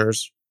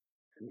designers?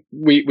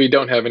 We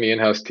don't have any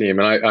in-house team,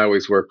 and I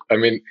always work. I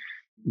mean,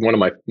 one of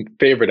my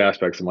favorite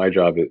aspects of my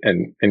job,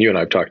 and you and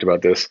I have talked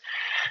about this,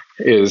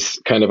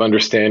 is kind of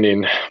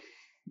understanding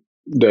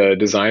the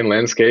design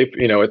landscape.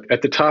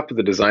 At the top of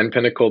the design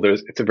pinnacle,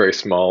 it's a very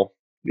small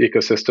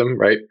ecosystem,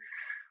 right?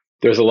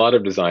 There's a lot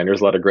of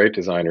designers, a lot of great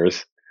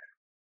designers,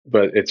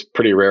 but it's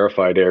pretty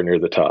rarefied air near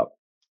the top.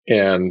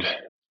 And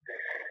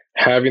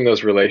having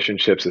those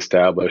relationships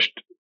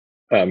established,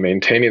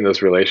 maintaining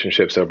those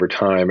relationships over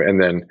time,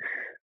 and then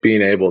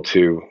being able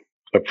to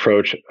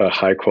approach a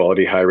high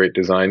quality, high rate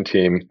design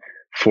team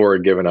for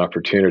a given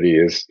opportunity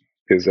is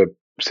a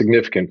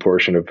significant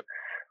portion of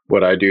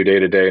what I do day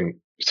to day, and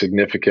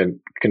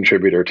significant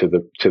contributor to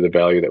the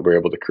value that we're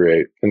able to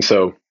create. And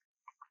so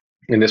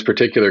in this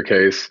particular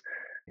case,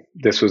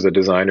 this was a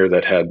designer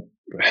that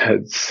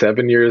had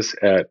 7 years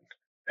at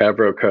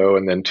Avroco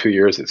and then 2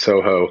 years at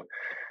Soho,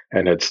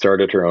 and had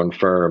started her own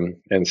firm.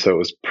 And so it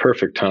was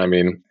perfect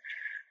timing.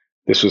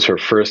 This was her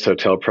first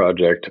hotel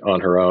project on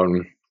her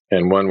own,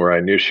 and one where I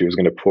knew she was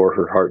going to pour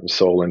her heart and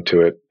soul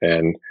into it.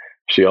 And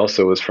she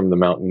also was from the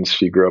mountains.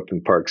 She grew up in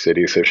Park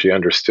City, so she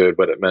understood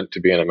what it meant to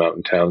be in a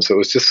mountain town. So it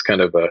was just kind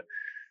of a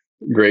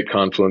great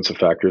confluence of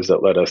factors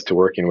that led us to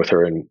working with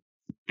her. And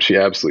she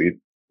absolutely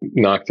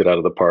knocked it out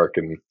of the park,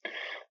 and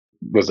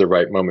was the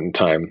right moment in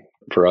time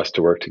for us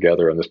to work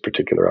together on this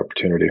particular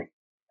opportunity.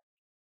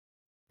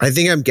 I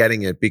think I'm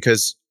getting it,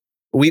 because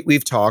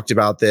we've talked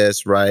about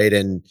this, right?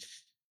 And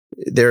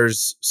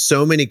there's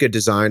so many good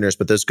designers,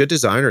 but those good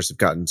designers have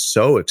gotten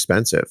so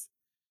expensive.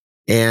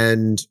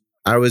 And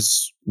I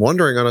was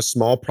wondering, on a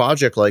small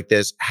project like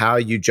this, how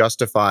you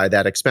justify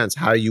that expense,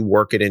 how you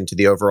work it into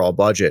the overall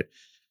budget.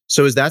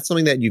 So is that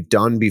something that you've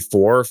done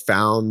before,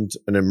 found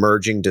an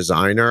emerging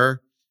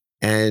designer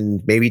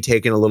and maybe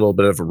taken a little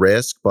bit of a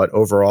risk, but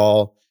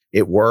overall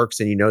it works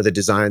and the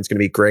design's going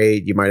to be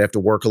great? You might have to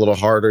work a little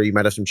harder. You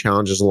might have some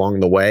challenges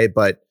along the way,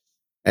 but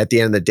at the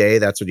end of the day,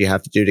 that's what you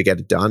have to do to get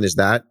it done. Is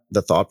that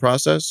the thought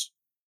process?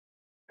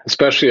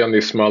 Especially on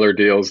these smaller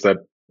deals that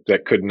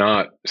could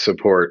not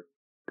support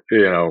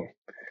the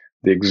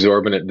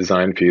exorbitant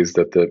design fees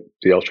that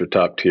the ultra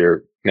top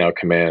tier now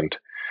command.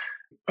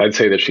 I'd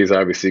say that she's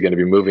obviously going to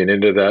be moving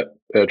into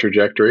that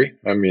trajectory.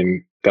 I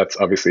mean, that's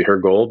obviously her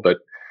goal, but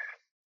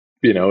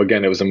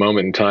again, it was a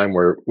moment in time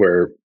where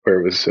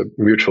it was a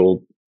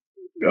mutual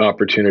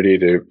opportunity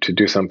to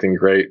do something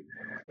great,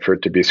 for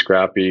it to be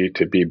scrappy,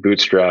 to be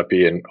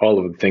bootstrappy, and all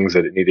of the things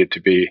that it needed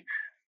to be,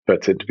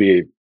 but to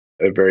be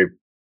a very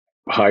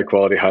high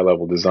quality, high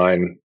level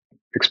design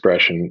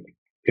expression,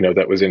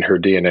 that was in her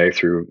DNA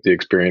through the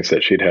experience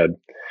that she'd had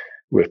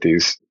with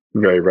these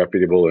very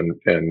reputable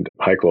and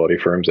high quality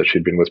firms that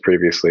she'd been with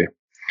previously.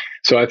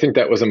 So I think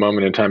that was a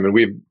moment in time, and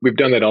we've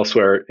done that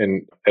elsewhere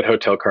at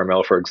Hotel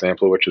Carmel, for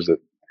example, which is a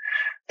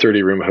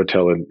 30-room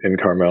hotel in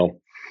Carmel.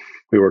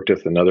 We worked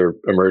with another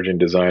emerging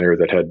designer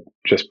that had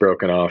just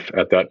broken off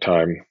at that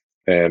time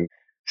and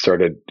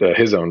started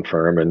his own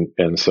firm,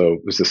 and so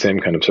it was the same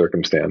kind of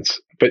circumstance.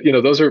 But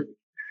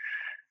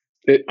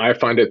I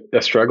find it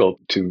a struggle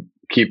to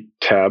keep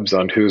tabs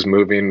on who's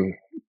moving,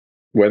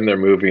 when they're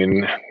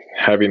moving,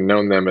 having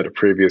known them at a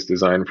previous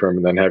design firm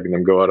and then having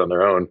them go out on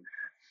their own.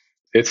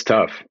 It's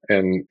tough.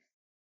 And,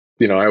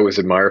 I always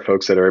admire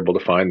folks that are able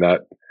to find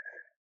that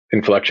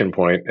inflection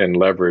point and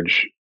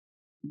leverage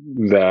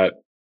that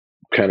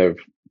kind of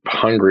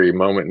hungry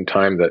moment in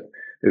time that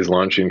is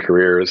launching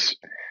careers.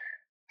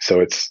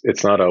 So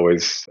it's not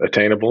always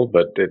attainable,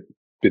 but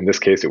in this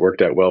case, it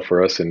worked out well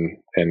for us. And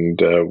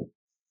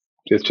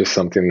it's just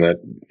something that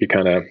you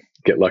kind of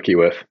get lucky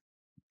with.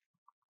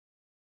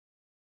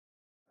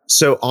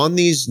 So on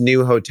these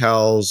new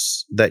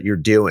hotels that you're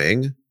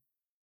doing,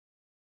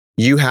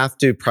 you have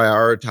to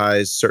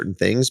prioritize certain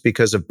things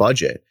because of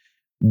budget.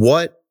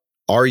 What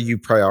are you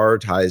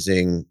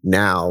prioritizing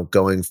now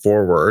going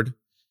forward?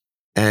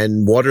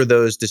 And what are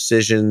those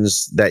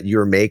decisions that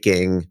you're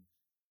making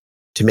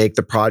to make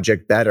the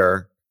project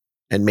better?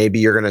 And maybe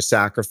you're going to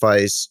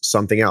sacrifice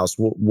something else.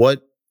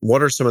 What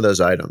are some of those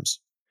items?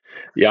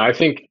 Yeah, I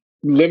think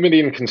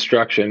limiting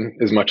construction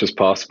as much as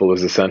possible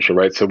is essential,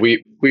 right? So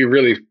we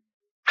really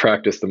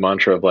practice the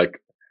mantra of,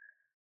 like,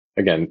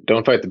 again,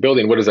 don't fight the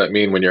building. What does that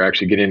mean when you're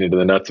actually getting into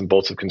the nuts and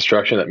bolts of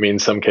construction? That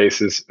means some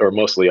cases, or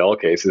mostly all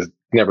cases,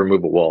 never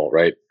move a wall,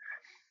 right?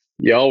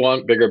 You all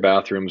want bigger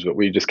bathrooms, but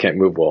we just can't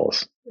move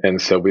walls.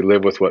 And so we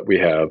live with what we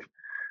have.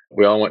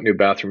 We all want new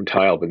bathroom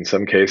tile, but in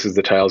some cases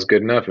the tile's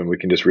good enough and we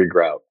can just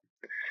regrout.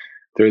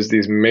 There's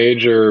these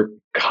major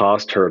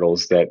cost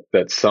hurdles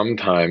that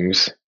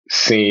sometimes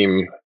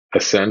seem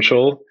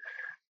essential,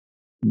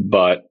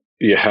 but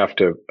you have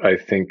to, I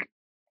think,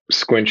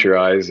 squint your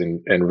eyes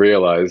and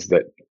realize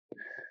that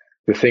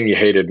the thing you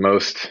hated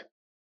most,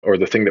 or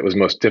the thing that was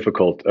most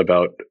difficult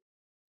about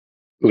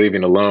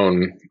leaving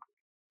alone,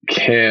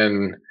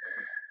 can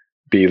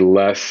be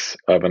less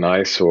of an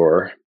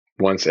eyesore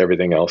once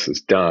everything else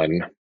is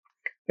done.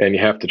 And you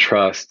have to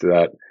trust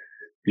that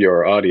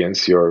your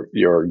audience,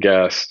 your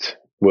guest,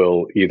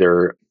 will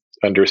either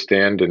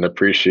understand and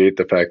appreciate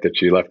the fact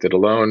that you left it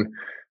alone,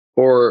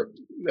 or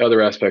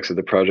other aspects of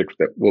the project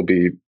that will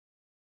be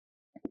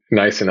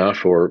nice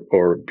enough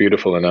or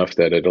beautiful enough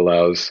that it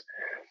allows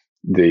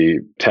the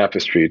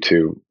tapestry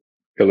to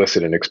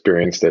elicit an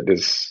experience that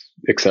is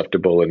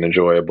acceptable and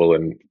enjoyable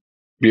and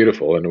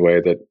beautiful in a way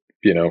that,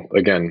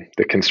 again,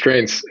 the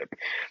constraints,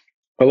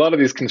 a lot of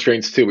these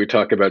constraints too, we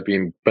talk about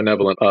being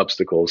benevolent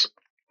obstacles.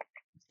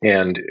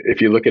 And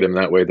if you look at them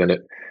that way, then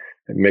it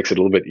makes it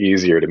a little bit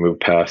easier to move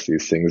past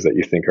these things that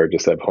you think are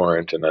just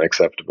abhorrent and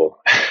unacceptable.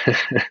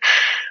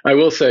 I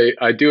will say,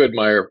 I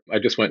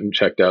just went and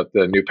checked out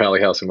the new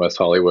Pally House in West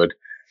Hollywood,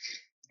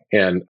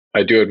 and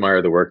I do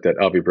admire the work that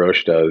Avi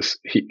Brosh does.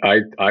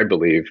 I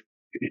believe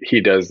he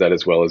does that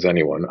as well as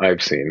anyone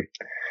I've seen.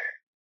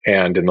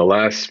 And in the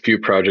last few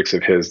projects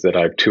of his that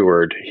I've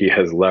toured, he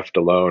has left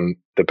alone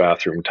the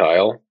bathroom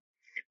tile,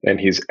 and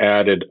he's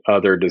added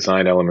other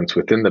design elements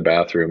within the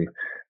bathroom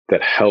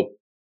that help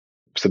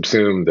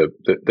subsume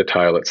the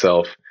tile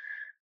itself.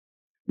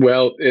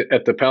 Well,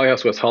 at the Pally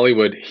House West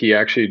Hollywood, he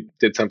actually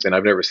did something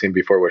I've never seen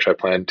before, which I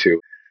plan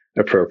to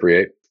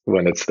appropriate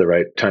when it's the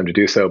right time to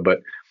do so. But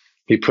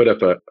he put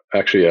up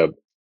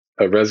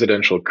a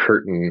residential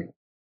curtain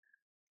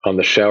on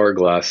the shower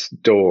glass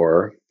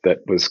door that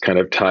was kind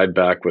of tied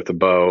back with a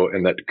bow,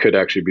 and that could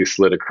actually be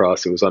slid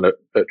across. It was on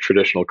a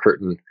traditional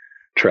curtain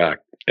track.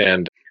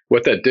 And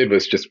what that did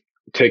was just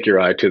take your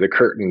eye to the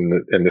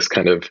curtain, and this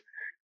kind of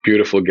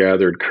beautiful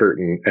gathered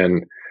curtain,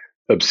 and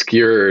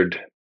obscured,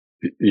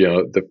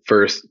 the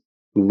first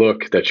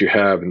look that you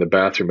have in the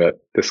bathroom at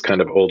this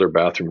kind of older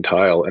bathroom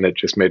tile. And it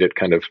just made it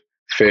kind of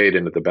fade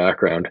into the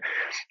background.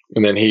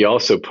 And then he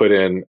also put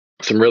in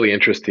some really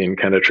interesting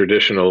kind of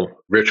traditional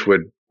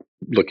richwood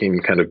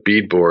looking kind of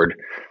beadboard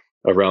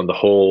around the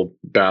whole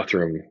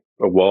bathroom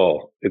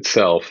wall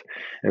itself.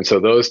 And so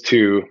those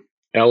two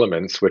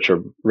elements, which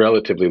are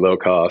relatively low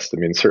cost, I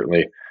mean,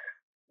 certainly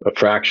a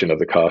fraction of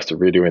the cost of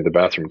redoing the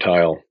bathroom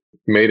tile,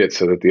 made it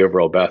so that the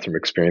overall bathroom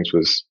experience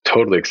was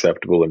totally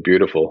acceptable and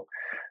beautiful.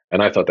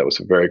 And I thought that was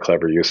a very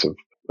clever use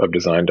of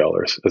design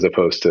dollars, as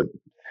opposed to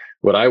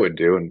what I would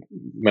do, and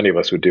many of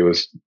us would do,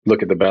 is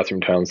look at the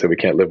bathroom tile and say, we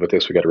can't live with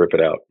this, we got to rip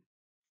it out.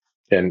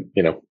 And,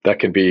 that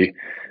can be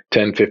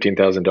 $10,000,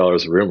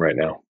 $15,000 a room right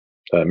now,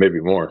 maybe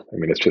more. I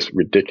mean, it's just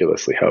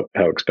ridiculously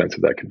how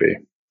expensive that could be.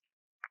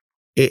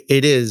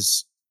 It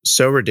is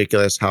so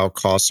ridiculous how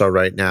costs are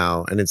right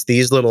now. And it's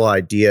these little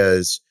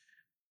ideas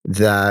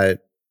that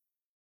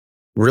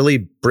really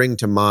bring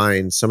to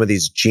mind some of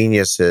these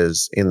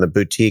geniuses in the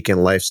boutique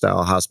and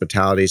lifestyle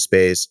hospitality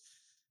space.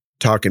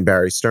 Talking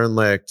Barry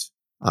Sternlicht,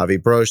 Avi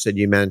Brosh that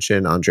you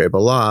mentioned, Andre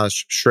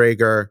Balash,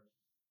 Schrager.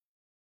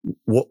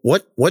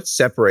 What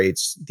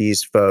separates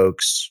these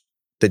folks,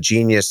 the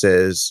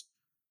geniuses,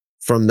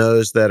 from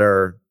those that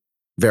are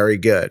very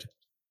good?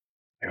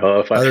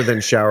 Well, other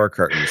than shower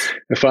curtains.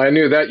 If I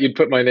knew that, you'd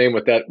put my name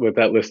with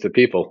that list of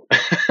people.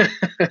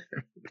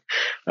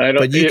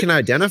 But you can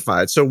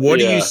identify it. So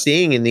what are you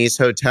seeing in these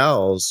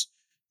hotels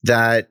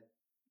that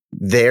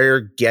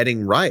they're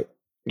getting right?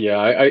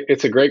 Yeah,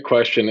 it's a great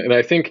question. And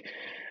I think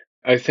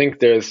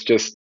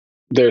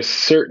there's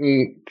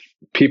certain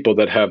people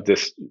that have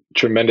this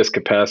tremendous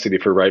capacity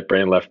for right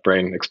brain, left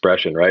brain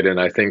expression, right? And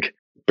I think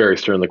Barry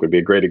Sternlicht would be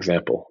a great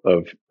example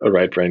of a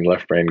right brain,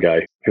 left brain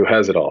guy who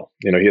has it all.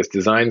 He has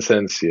design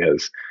sense, he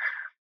has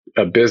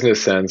a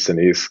business sense, and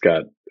he's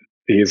got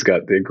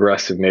the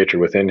aggressive nature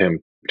within him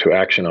to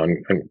action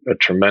on a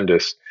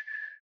tremendous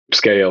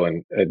scale,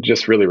 and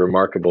just really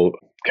remarkable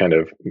kind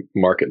of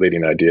market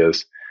leading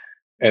ideas.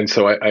 And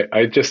so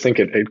I just think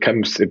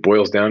it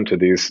boils down to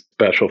these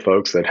special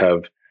folks that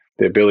have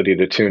the ability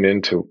to tune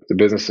into the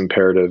business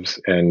imperatives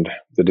and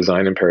the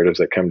design imperatives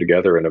that come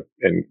together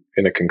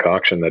in a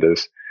concoction that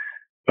is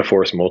a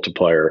force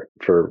multiplier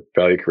for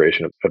value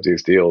creation of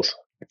these deals.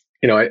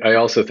 I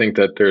also think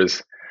that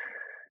there's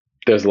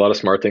a lot of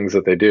smart things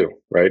that they do,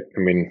 right?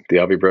 I mean, the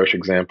Avi Brosh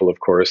example, of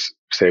course,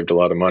 saved a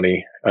lot of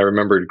money. I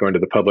remember going to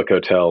the Public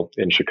Hotel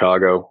in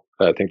Chicago.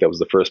 I think that was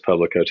the first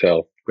Public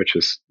Hotel, which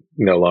is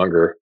no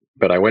longer.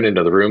 But I went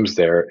into the rooms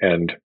there,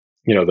 and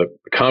the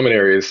common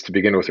areas to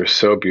begin with are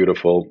so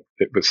beautiful.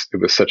 It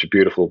was such a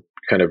beautiful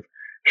kind of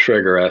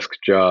Schrager-esque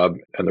job,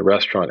 and the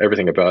restaurant,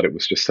 everything about it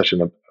was just such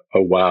a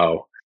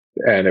wow.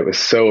 And it was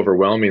so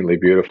overwhelmingly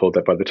beautiful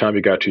that by the time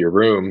you got to your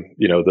room,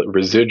 the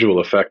residual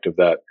effect of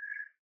that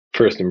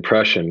first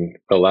impression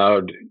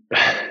allowed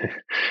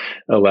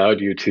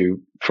you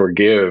to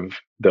forgive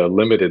the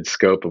limited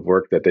scope of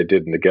work that they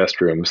did in the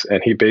guest rooms.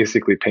 And he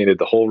basically painted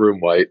the whole room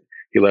white.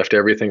 He left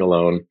everything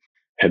alone,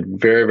 had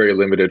very, very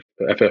limited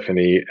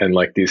FF&E, and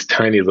like these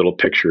tiny little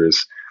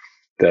pictures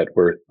that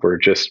were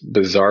just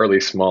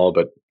bizarrely small,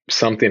 but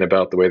something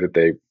about the way that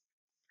they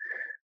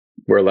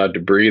were allowed to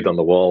breathe on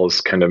the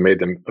walls kind of made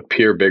them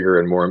appear bigger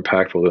and more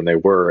impactful than they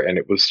were. And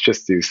it was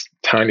just these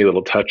tiny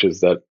little touches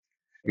that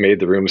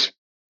made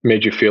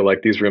you feel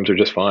like these rooms are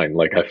just fine.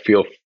 Like, I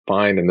feel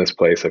fine in this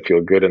place. I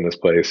feel good in this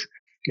place.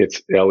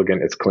 It's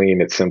elegant, it's clean,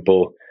 it's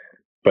simple,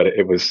 but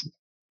it was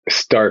a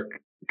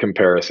stark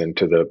comparison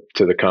to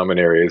the common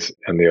areas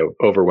and the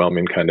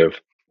overwhelming kind of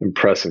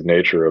impressive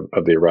nature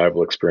of the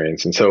arrival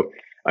experience. And so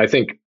I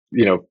think,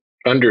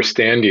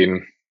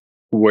 understanding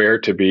where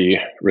to be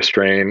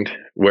restrained,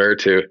 where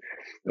to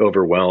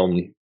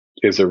overwhelm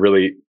is a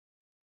really,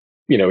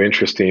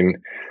 interesting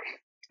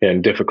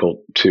and difficult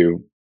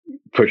to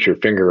put your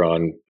finger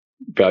on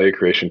value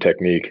creation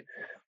technique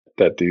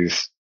that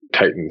these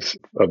titans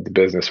of the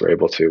business were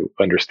able to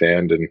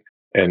understand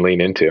and lean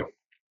into.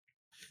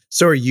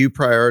 So are you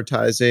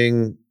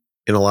prioritizing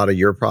in a lot of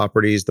your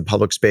properties the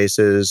public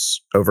spaces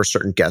over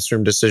certain guest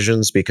room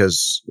decisions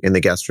because in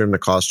the guest room the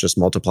costs just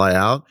multiply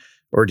out?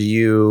 Or do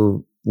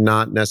you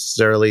not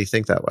necessarily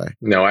think that way?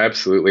 No,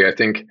 absolutely. I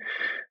think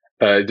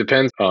it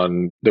depends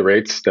on the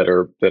rates that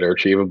are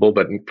achievable.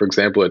 But for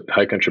example, at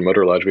High Country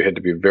Motor Lodge, we had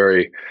to be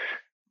very,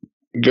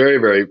 very,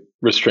 very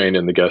restrained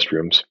in the guest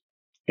rooms,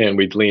 and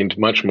we leaned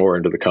much more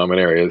into the common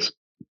areas,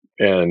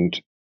 and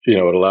it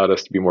allowed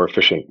us to be more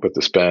efficient with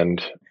the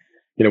spend.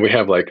 We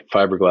have like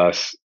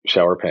fiberglass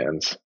shower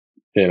pans,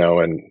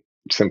 and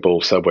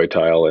simple subway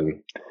tile,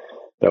 and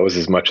that was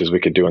as much as we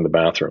could do in the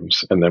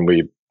bathrooms. And then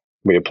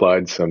we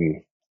applied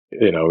some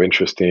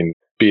interesting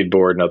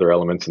beadboard and other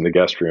elements in the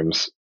guest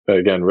rooms.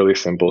 Again, really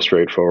simple,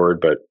 straightforward,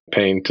 but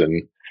paint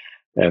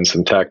and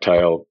some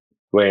tactile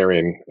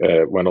layering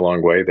went a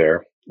long way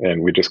there.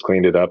 And we just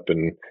cleaned it up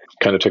and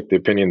kind of took the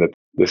opinion that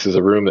this is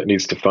a room that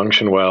needs to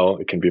function well.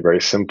 It can be very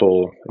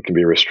simple. It can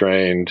be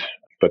restrained,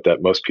 but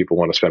that most people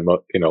want to spend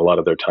a lot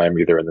of their time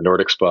either in the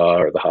Nordic spa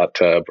or the hot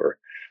tub or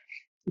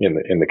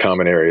in the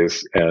common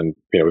areas. And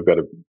we've got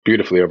a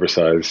beautifully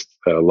oversized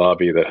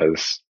lobby that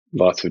has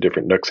lots of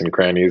different nooks and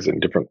crannies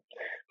and different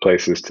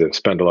places to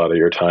spend a lot of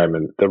your time.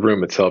 And the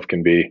room itself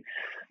can be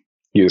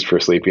used for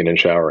sleeping and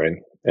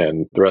showering.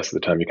 And the rest of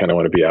the time, you kind of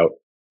want to be out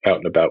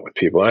and about with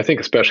people. And I think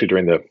especially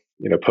during the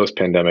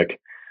post-pandemic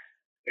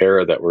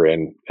era that we're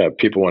in,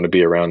 people want to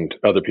be around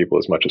other people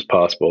as much as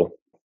possible,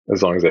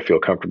 as long as they feel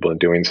comfortable in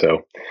doing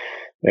so.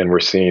 And we're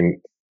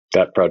seeing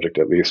that project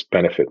at least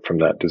benefit from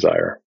that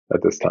desire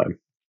at this time.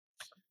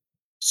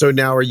 So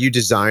now, are you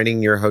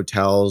designing your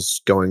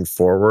hotels going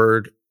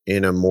forward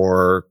in a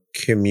more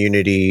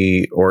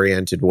community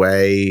oriented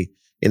way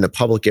in the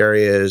public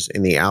areas,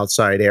 in the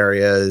outside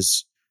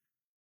areas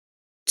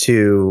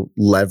to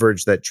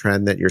leverage that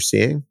trend that you're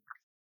seeing?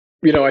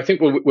 I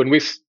think when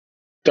we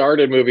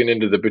started moving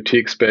into the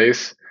boutique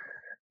space,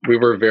 we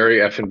were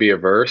very F&B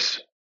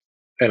averse.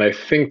 And I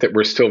think that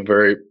we're still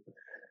very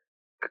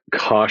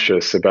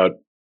cautious about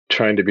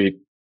trying to be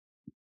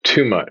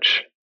too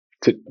much,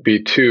 to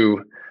be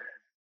too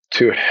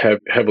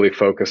heavily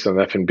focused on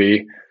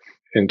F&B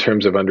in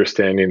terms of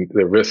understanding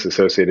the risks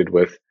associated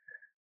with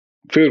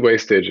food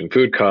wastage and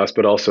food costs,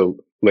 but also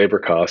labor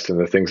costs and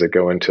the things that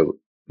go into,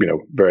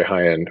 very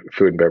high-end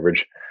food and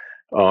beverage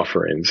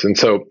offerings. And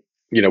so,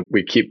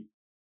 we keep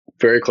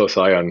very close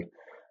eye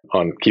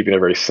on keeping a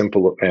very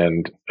simple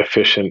and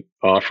efficient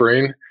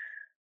offering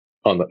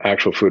on the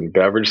actual food and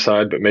beverage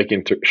side, but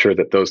making sure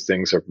that those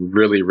things are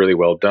really, really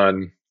well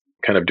done,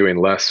 kind of doing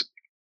less,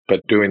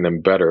 but doing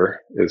them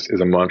better is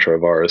a mantra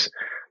of ours.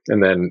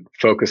 And then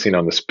focusing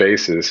on the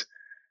spaces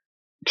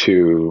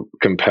to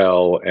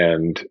compel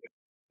and,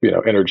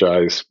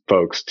 energize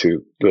folks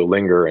to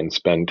linger and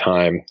spend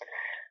time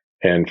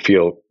and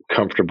feel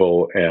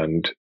comfortable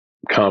and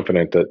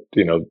confident that,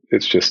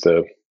 it's just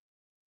that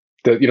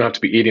you don't have to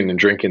be eating and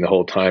drinking the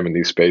whole time in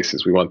these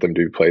spaces. We want them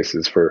to be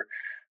places for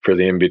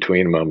the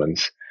in-between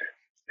moments.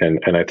 And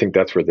I think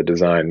that's where the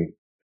design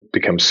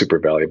becomes super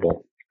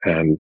valuable.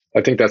 And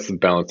I think that's the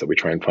balance that we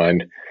try and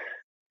find,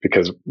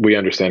 because we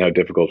understand how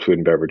difficult food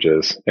and beverage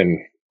is. And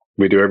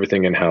we do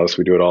everything in-house.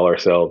 We do it all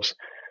ourselves.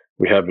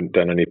 We haven't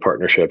done any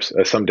partnerships.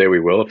 Someday we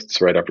will, if it's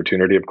the right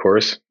opportunity, of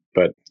course.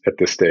 But at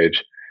this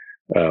stage,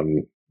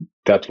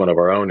 that's one of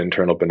our own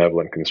internal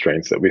benevolent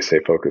constraints that we stay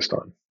focused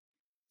on.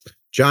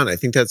 John, I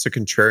think that's a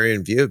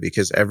contrarian view,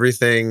 because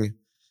everything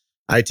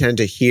I tend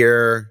to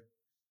hear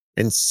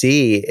and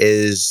see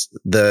is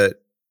the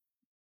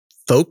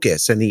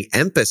focus and the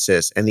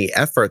emphasis and the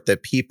effort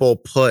that people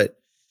put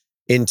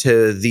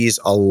into these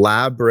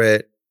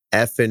elaborate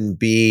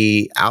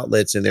F&B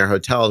outlets in their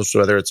hotels,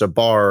 whether it's a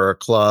bar or a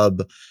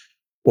club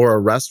or a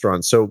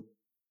restaurant. So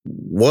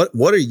what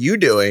are you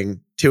doing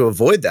to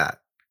avoid that?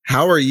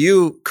 How are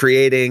you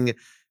creating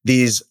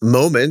these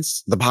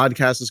moments? The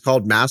podcast is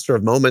called Master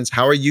of Moments.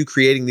 How are you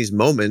creating these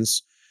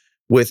moments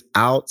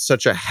without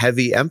such a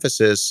heavy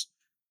emphasis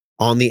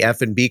on the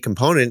F&B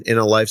component in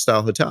a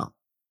lifestyle hotel?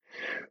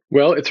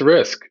 Well, it's a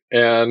risk.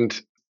 And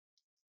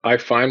I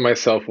find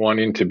myself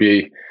wanting to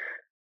be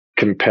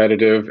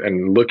competitive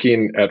and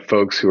looking at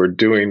folks who are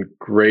doing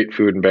great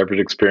food and beverage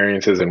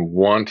experiences and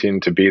wanting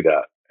to be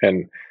that.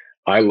 And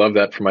I love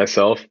that for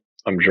myself.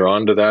 I'm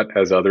drawn to that,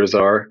 as others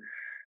are.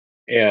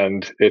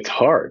 And it's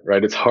hard,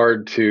 right? It's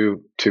hard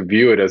to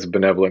view it as a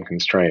benevolent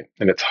constraint.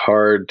 And it's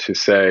hard to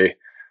say,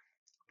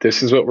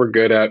 this is what we're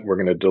good at. We're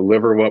going to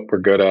deliver what we're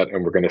good at,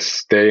 and we're going to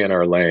stay in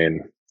our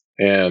lane.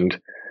 And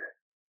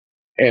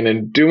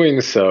in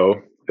doing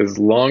so, as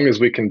long as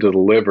we can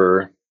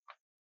deliver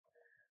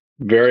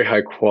very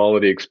high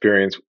quality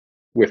experience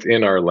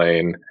within our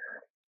lane,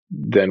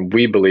 then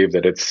we believe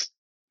that it's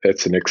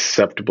an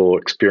acceptable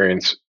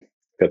experience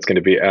that's going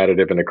to be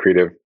additive and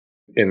accretive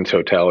in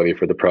totality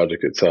for the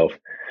project itself.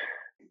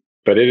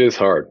 But it is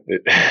hard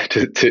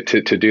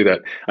to do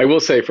that. I will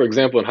say, for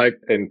example,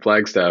 in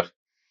Flagstaff,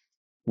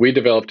 we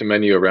developed a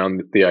menu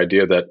around the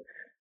idea that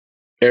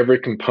every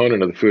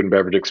component of the food and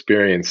beverage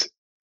experience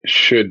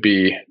should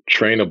be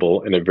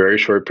trainable in a very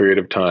short period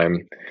of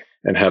time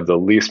and have the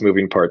least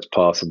moving parts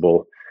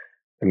possible.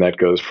 And that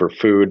goes for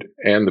food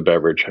and the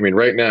beverage. I mean,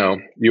 right now,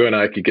 you and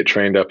I could get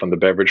trained up on the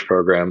beverage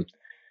program,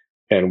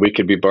 and we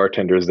could be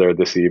bartenders there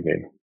this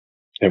evening.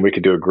 And we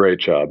could do a great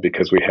job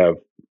because we have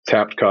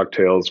tapped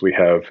cocktails. We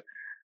have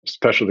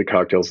specialty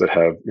cocktails that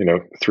have,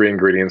 3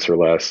 ingredients or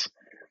less.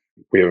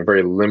 We have a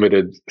very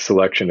limited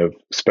selection of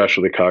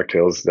specialty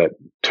cocktails that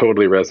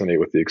totally resonate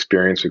with the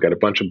experience. We've got a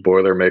bunch of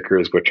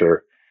Boilermakers, which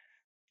are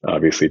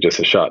obviously just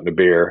a shot in a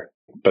beer,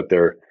 but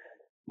they're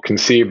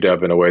conceived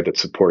of in a way that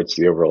supports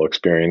the overall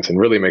experience and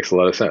really makes a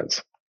lot of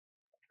sense.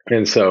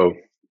 And so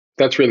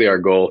that's really our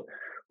goal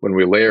when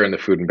we layer in the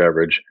food and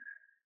beverage,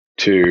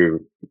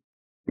 to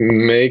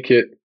make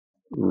it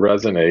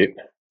resonate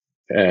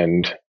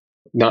and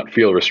not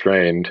feel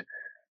restrained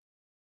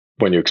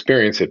when you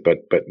experience it, but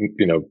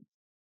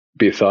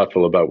be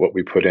thoughtful about what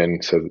we put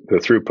in so the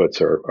throughputs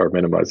are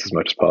minimized as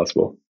much as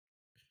possible.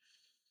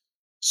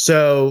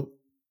 So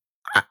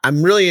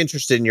I'm really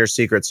interested in your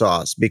secret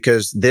sauce,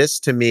 because this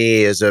to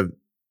me is a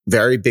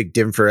very big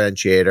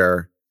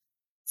differentiator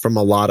from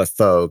a lot of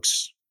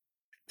folks.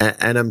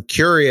 And I'm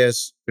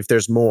curious if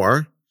there's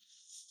more.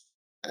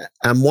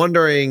 I'm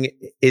wondering,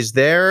 is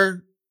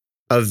there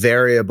a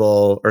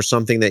variable or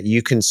something that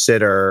you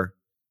consider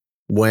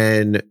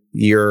when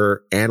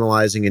you're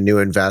analyzing a new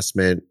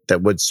investment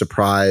that would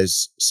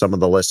surprise some of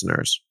the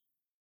listeners?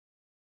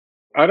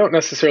 I don't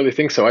necessarily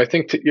think so. I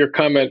think to your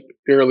comment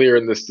earlier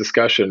in this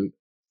discussion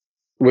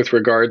with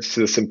regards to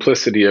the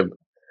simplicity of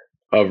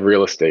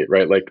real estate,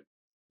 right? Like,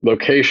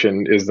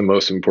 location is the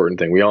most important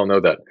thing. We all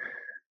know that.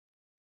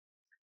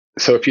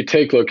 So if you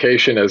take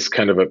location as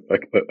kind of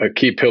a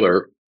key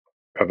pillar,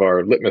 of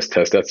our litmus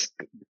test.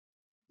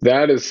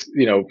 That is,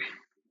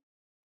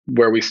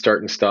 where we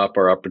start and stop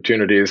our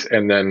opportunities.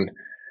 And then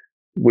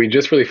we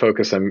just really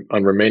focus on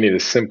remaining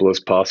as simple as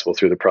possible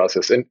through the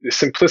process. And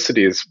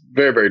simplicity is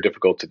very, very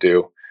difficult to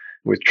do.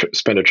 We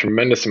spend a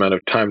tremendous amount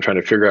of time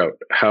trying to figure out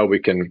how we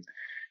can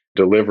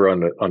deliver on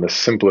the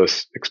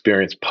simplest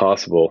experience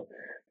possible.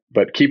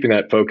 But keeping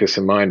that focus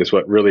in mind is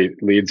what really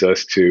leads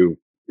us to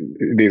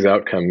these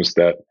outcomes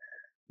that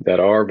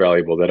are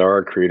valuable, that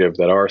are creative,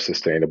 that are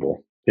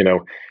sustainable.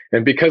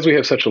 And because we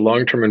have such a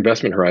long-term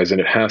investment horizon,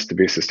 it has to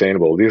be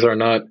sustainable. These are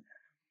not,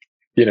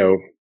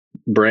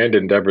 brand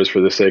endeavors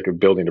for the sake of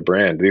building a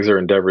brand. These are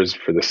endeavors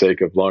for the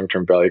sake of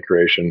long-term value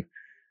creation,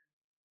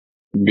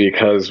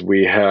 because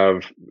we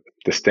have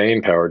the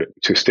staying power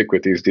to stick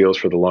with these deals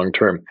for the long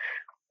term.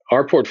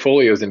 Our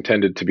portfolio is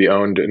intended to be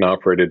owned and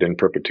operated in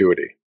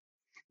perpetuity.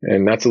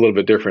 And that's a little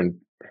bit different.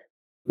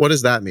 What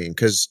does that mean?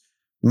 Because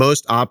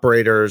most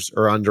operators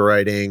are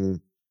underwriting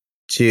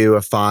to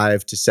a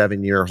 5 to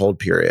 7 year hold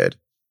period.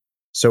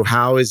 So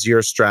how is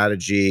your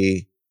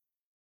strategy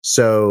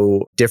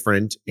so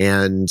different,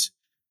 and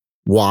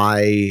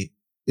why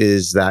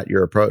is that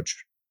your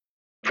approach?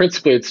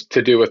 Principally, it's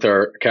to do with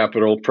our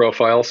capital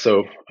profile.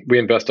 So we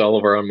invest all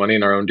of our own money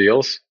in our own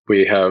deals.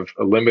 We have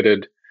a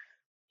limited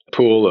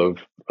pool of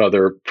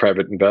other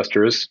private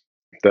investors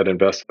that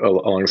invest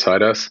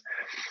alongside us.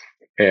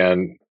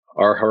 And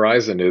our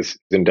horizon is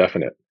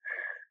indefinite.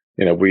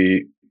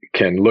 We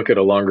can look at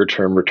a longer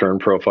term return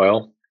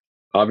profile.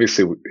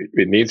 Obviously,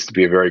 it needs to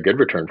be a very good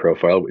return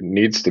profile. It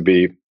needs to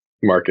be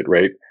market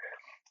rate,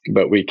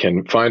 but we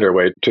can find our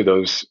way to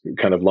those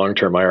kind of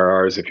long-term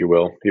IRRs, if you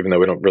will, even though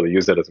we don't really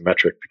use that as a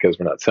metric because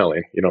we're not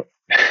selling. You don't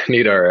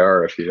need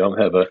IRR if you don't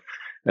have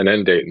an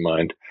end date in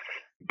mind.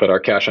 But our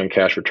cash on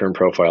cash return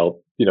profile,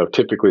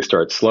 typically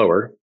starts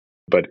slower,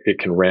 but it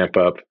can ramp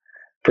up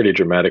pretty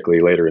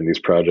dramatically later in these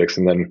projects.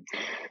 And then,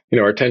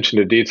 our attention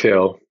to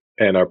detail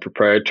and our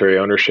proprietary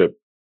ownership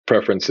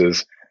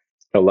preferences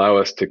allow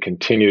us to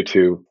continue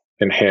to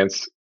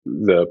enhance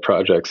the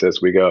projects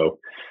as we go.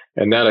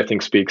 And that, I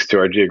think, speaks to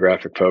our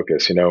geographic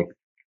focus.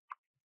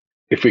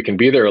 If we can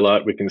be there a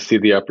lot, we can see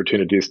the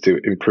opportunities to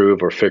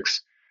improve or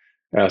fix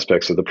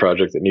aspects of the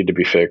project that need to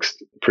be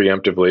fixed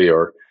preemptively,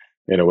 or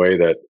in a way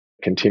that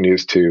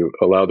continues to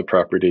allow the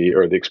property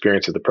or the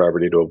experience of the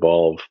property to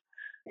evolve.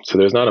 So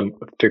there's not a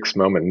fixed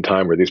moment in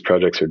time where these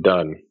projects are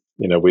done.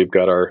 We've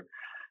got our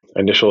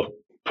initial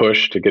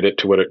push to get it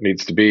to what it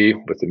needs to be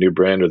with the new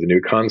brand or the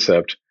new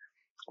concept,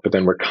 but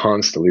then we're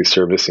constantly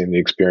servicing the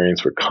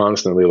experience. We're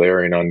constantly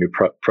layering on new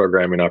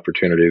programming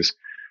opportunities.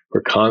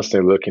 We're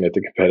constantly looking at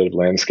the competitive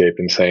landscape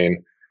and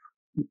saying,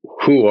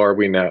 who are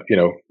we now?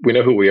 We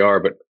know who we are,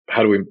 but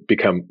how do we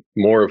become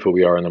more of who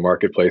we are in the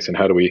marketplace, and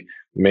how do we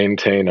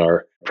maintain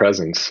our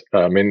presence?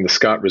 The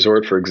Scott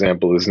Resort, for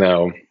example, is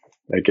now,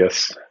 I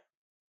guess,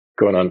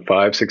 going on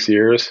 5-6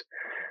 years,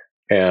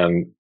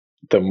 and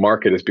the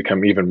market has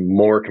become even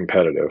more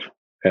competitive,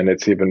 and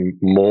it's even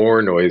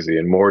more noisy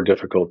and more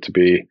difficult to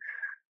be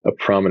a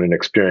prominent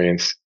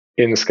experience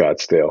in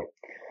Scottsdale.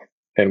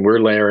 And we're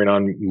layering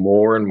on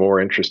more and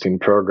more interesting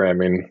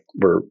programming.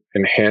 We're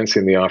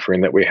enhancing the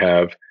offering that we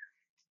have.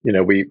 We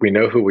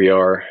know who we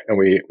are, and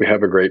we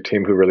have a great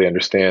team who really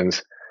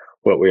understands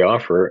what we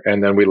offer.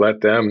 And then we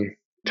let them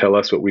tell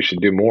us what we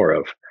should do more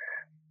of.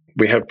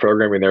 We have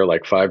programming there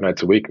like 5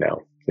 nights a week now.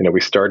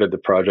 We started the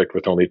project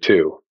with only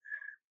 2.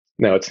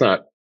 Now, it's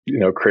not,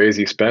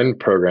 crazy spend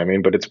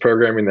programming, but it's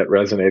programming that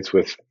resonates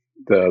with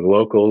the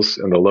locals,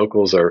 and the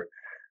locals are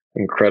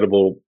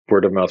incredible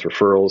word of mouth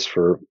referrals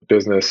for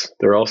business.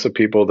 There are also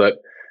people that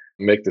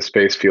make the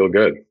space feel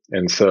good.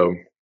 And so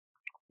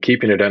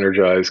keeping it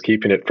energized,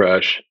 keeping it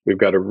fresh. We've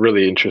got a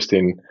really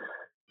interesting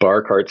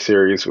bar cart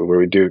series where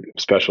we do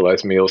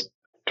specialized meals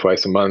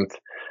twice a month.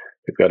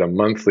 We've got a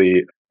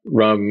monthly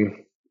rum.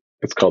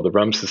 It's called the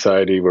Rum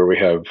Society, where we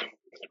have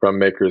rum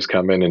makers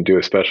come in and do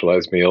a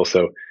specialized meal.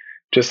 So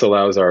just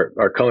allows our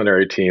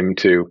culinary team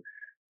to,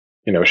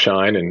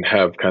 shine and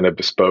have kind of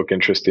bespoke,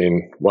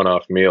 interesting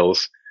one-off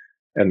meals.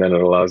 And then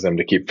it allows them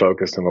to keep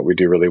focused on what we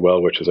do really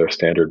well, which is our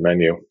standard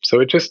menu.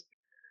 So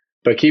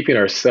by keeping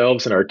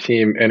ourselves and our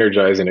team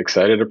energized and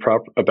excited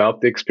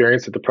about the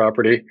experience of the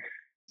property,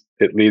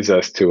 it leads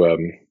us to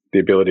the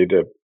ability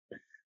to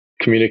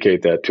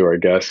communicate that to our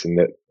guests, and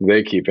that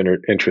they keep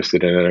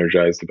interested and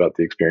energized about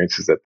the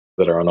experiences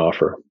that are on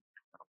offer.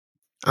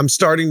 I'm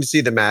starting to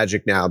see the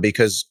magic now,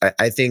 because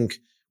I think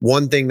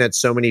one thing that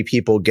so many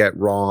people get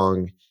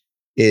wrong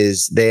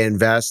is they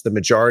invest the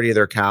majority of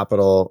their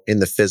capital in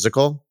the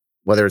physical,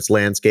 whether it's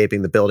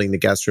landscaping, the building, the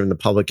guest room, the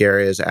public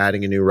areas,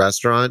 adding a new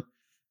restaurant,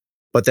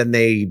 but then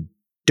they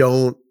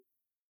don't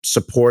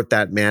support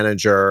that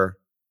manager,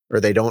 or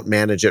they don't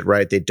manage it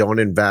right. They don't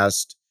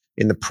invest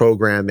in the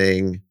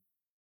programming.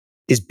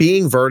 Is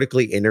being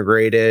vertically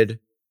integrated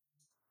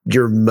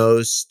your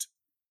most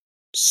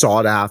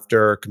sought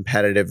after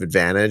competitive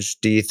advantage,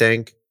 do you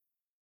think?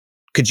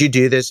 Could you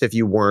do this if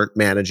you weren't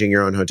managing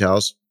your own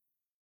hotels?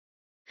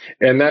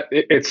 And that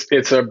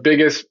it's our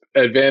biggest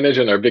advantage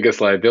and our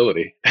biggest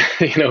liability,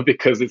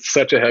 because it's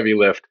such a heavy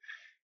lift.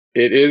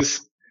 it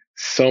is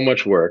so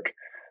much work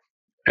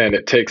and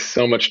it takes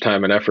so much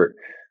time and effort.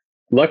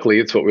 Luckily,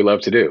 it's what we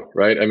love to do,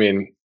 right? I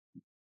mean,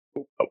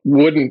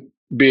 wouldn't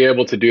be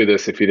able to do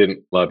this if you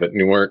didn't love it and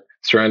you weren't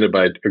surrounded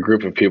by a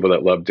group of people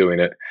that love doing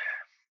it.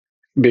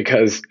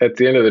 Because at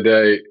the end of the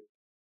day,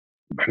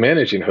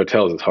 managing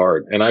hotels is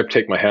hard, and I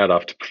take my hat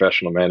off to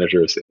professional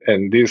managers.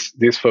 And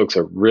these folks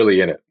are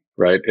really in it,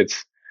 right?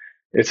 It's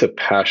a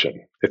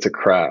passion, it's a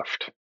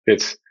craft.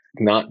 It's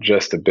not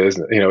just a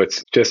business.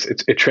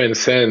 It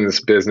transcends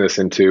business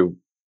into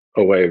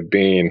a way of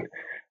being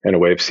and a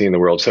way of seeing the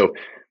world. So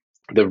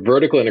the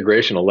vertical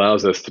integration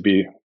allows us to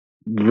be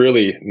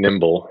really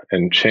nimble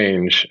and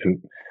change.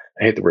 And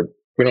I hate the word.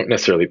 We don't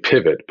necessarily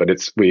pivot, but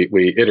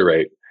we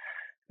iterate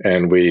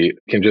and we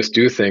can just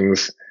do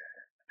things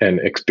and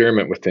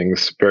experiment with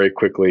things very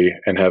quickly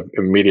and have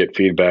immediate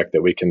feedback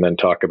that we can then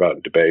talk about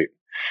and debate.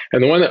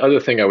 And the one other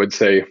thing I would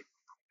say,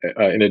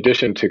 in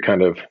addition to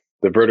kind of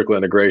the vertical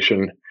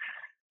integration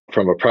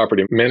from a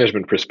property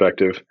management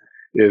perspective,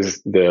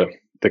 is the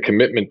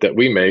commitment that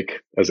we make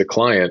as a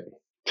client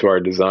to our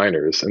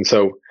designers. And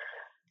so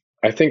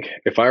I think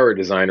if I were a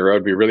designer, I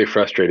would be really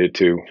frustrated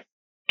to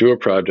do a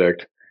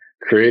project,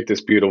 create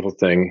this beautiful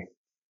thing,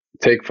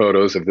 take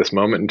photos of this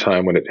moment in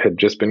time when it had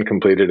just been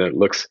completed and it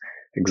looks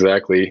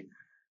exactly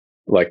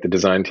like the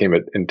design team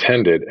had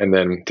intended, and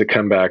then to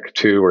come back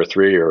 2 or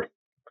 3 or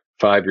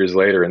 5 years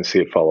later and see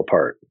it fall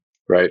apart,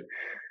 right?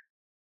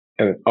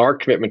 And our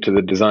commitment to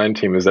the design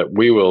team is that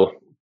we will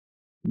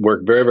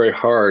work very, very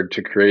hard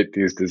to create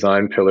these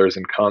design pillars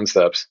and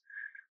concepts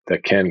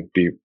that can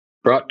be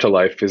brought to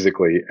life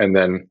physically and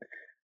then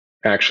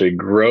actually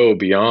grow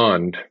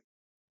beyond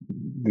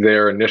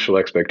their initial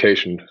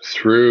expectation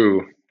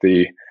through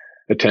the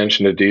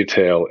attention to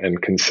detail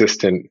and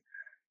consistent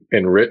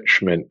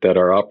enrichment that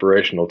our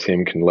operational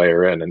team can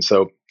layer in. And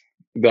so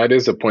that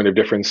is a point of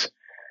difference,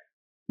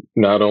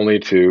 not only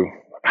to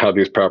how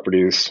these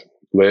properties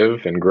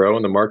live and grow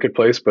in the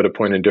marketplace, but a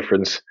point of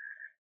difference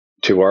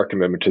to our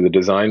commitment to the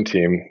design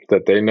team,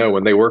 that they know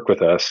when they work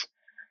with us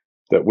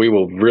that we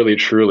will really,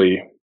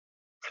 truly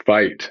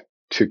fight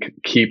to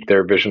keep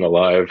their vision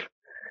alive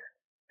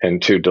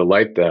and to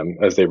delight them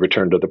as they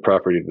return to the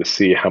property to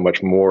see how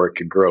much more it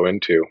could grow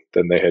into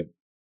than they had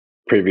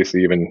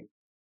previously even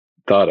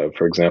thought of,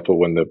 for example,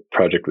 when the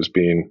project was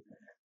being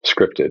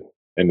scripted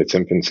in its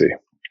infancy.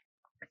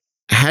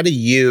 How do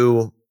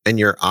you and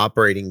your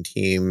operating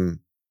team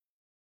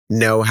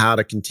know how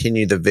to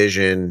continue the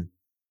vision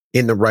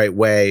in the right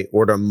way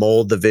or to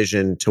mold the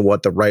vision to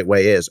what the right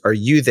way is? Are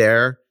you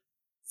there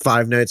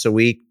 5 nights a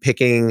week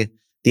picking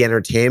the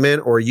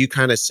entertainment, or are you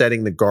kind of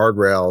setting the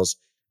guardrails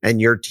and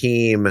your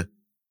team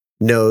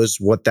knows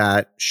what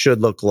that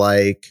should look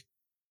like?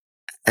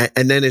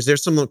 And then is there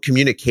some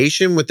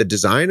communication with the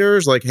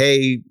designers? Like,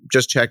 hey,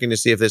 just checking to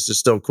see if this is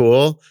still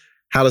cool.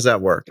 How does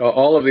that work?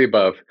 All of the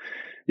above.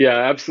 Yeah,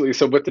 absolutely.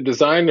 So with the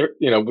design,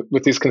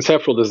 with these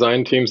conceptual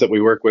design teams that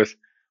we work with,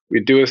 we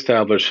do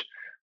establish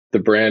the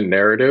brand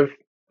narrative,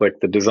 like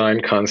the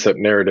design concept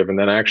narrative. And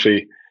then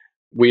actually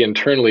we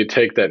internally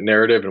take that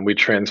narrative and we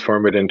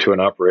transform it into an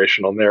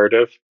operational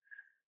narrative.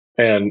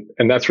 And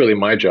that's really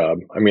my job.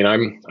 I mean,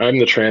 I'm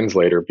the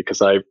translator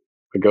because I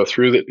go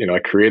through that, I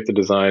create the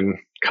design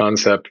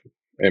concept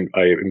and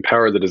I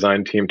empower the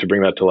design team to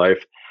bring that to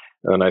life.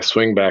 And then I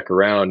swing back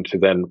around to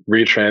then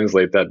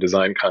retranslate that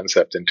design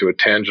concept into a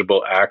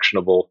tangible,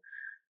 actionable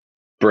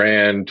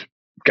brand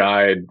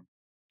guide,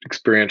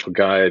 experiential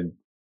guide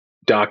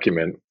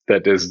document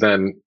that is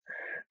then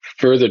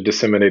further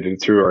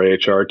disseminated through our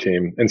HR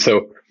team. And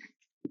so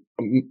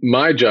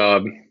my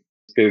job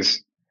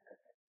is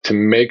to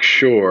make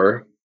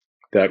sure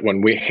that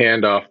when we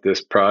hand off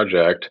this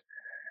project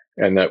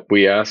and that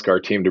we ask our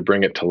team to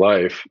bring it to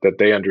life, that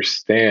they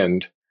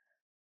understand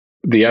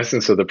the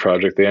essence of the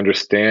project. They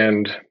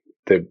understand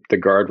the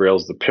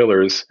guardrails, the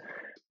pillars.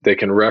 They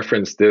can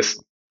reference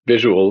this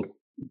visual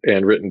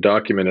and written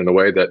document in a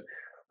way that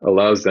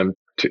allows them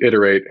to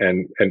iterate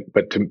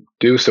but to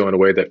do so in a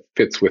way that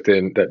fits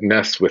within, that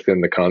nests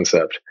within the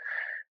concept.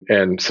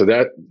 And so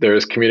that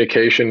there's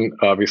communication.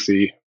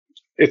 Obviously,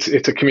 it's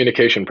a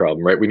communication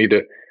problem, right? We need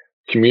to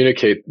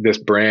communicate this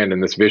brand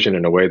and this vision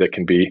in a way that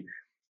can be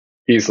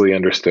easily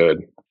understood.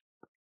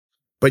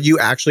 But you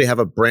actually have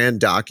a brand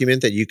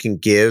document that you can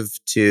give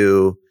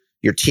to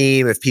your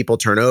team. If people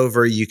turn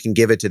over, you can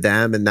give it to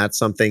them, and that's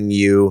something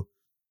you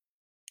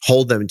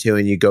hold them to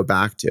and you go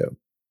back to.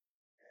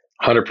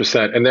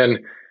 100%. And then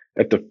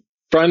at the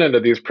front end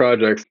of these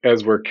projects,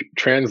 as we're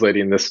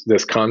translating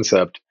this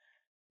concept,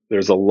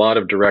 there's a lot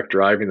of direct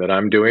driving that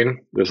I'm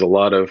doing. There's a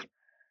lot of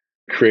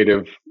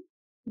creative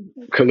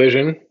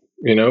collision,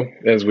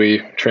 as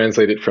we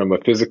translate it from a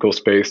physical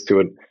space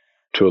to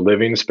a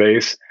living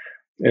space.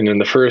 And in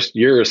the first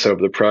year or so of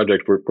the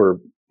project, we're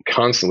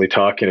constantly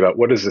talking about,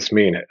 what does this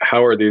mean?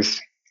 How are these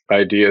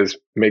ideas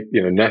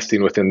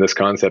nesting within this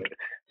concept?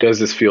 Does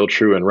this feel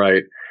true and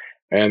right?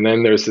 And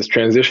then there's this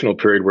transitional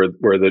period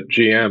where the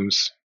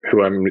GMs,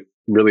 who I'm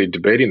really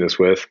debating this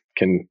with,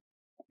 can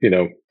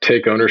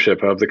take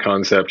ownership of the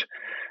concept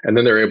And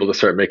then they're able to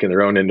start making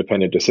their own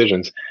independent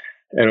decisions.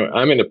 And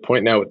I'm in a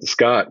point now with the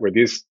Scott where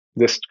this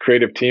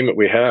creative team that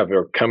we have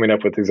are coming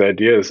up with these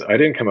ideas. I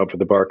didn't come up with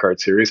the bar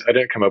cart series. I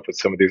didn't come up with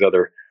some of these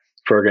other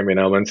programming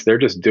elements. They're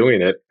just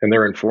doing it, and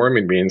they're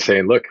informing me and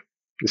saying, look,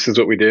 this is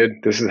what we did.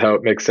 This is how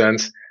it makes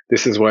sense.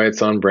 This is why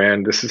it's on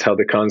brand. This is how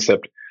the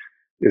concept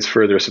is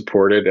further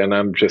supported. And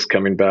I'm just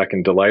coming back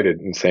and delighted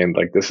and saying,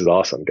 like, this is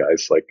awesome,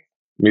 guys. Like,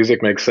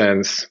 music makes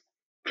sense.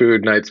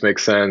 Food nights make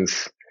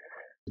sense.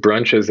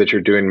 Brunches that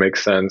you're doing make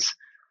sense.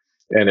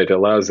 And it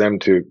allows them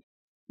to,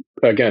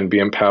 again, be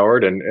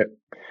empowered and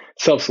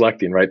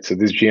self-selecting, right? So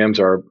these GMs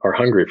are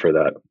hungry for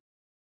that.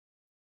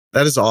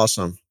 That is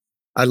awesome.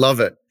 I love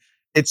it.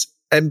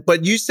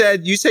 But you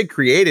said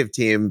creative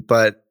team,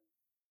 but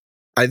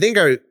I think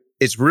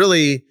it's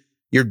really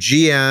your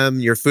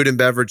GM, your food and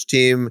beverage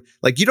team.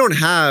 Like, you don't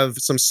have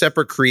some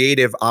separate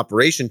creative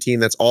operation team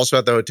that's also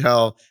at the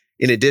hotel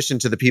in addition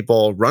to the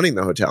people running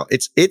the hotel.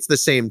 It's the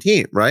same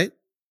team, right?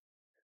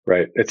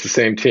 Right. It's the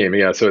same team.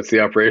 Yeah. So it's the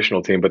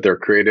operational team, but they're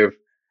creative.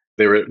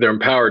 They're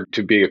empowered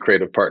to be a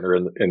creative partner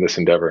in this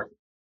endeavor.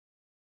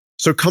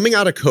 So coming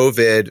out of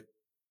COVID,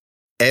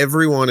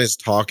 everyone is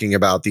talking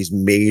about these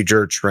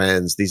major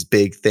trends, these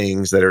big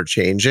things that are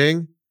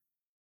changing,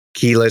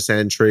 keyless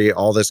entry,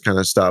 all this kind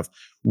of stuff.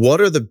 What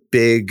are the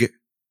big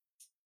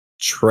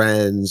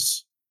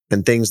trends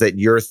and things that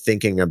you're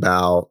thinking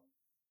about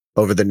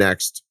over the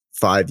next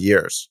 5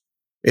 years,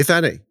 if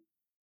any?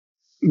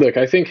 Look,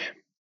 I think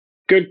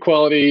good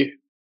quality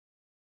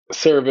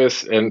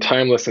service and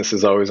timelessness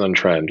is always on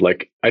trend.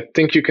 Like, I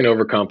think you can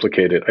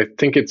overcomplicate it. I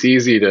think it's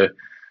easy to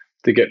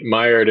get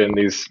mired in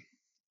these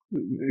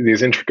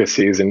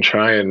intricacies and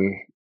try and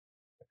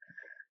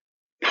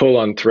pull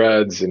on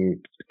threads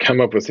and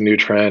come up with a new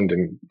trend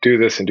and do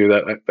this and do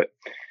that. But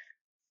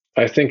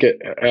I think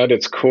at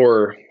its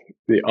core,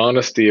 the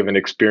honesty of an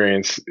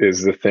experience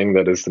is the thing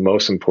that is the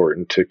most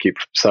important to keep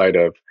sight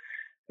of.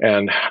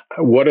 And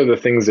what are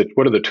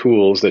the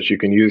tools that you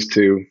can use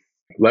to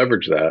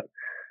leverage that?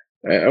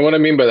 And what I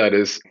mean by that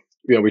is,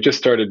 we just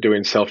started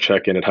doing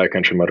self-check-in at High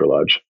Country Motor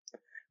Lodge.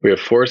 We have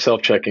 4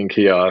 self-check-in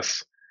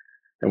kiosks,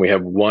 and we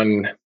have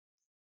 1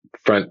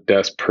 front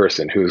desk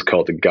person who is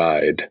called a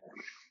guide.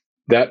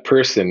 That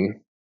person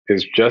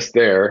is just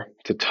there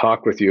to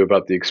talk with you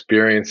about the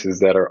experiences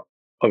that are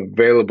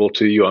available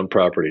to you on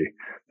property.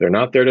 They're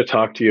not there to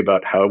talk to you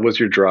about how was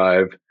your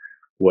drive,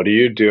 what are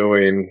you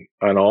doing,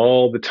 and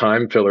all the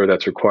time filler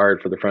that's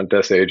required for the front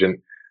desk agent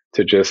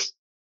to just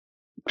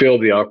fill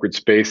the awkward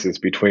spaces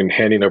between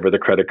handing over the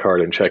credit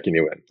card and checking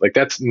you in. Like,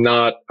 that's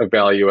not a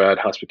value add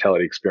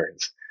hospitality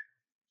experience.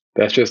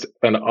 That's just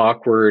an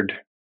awkward,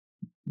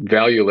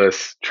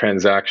 valueless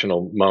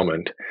transactional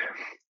moment.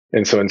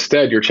 And so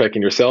instead, you're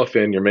checking yourself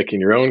in, you're making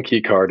your own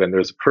key card, and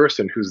there's a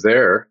person who's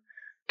there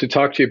to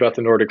talk to you about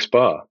the Nordic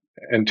Spa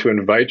and to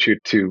invite you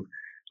to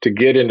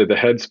get into the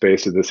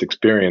headspace of this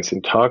experience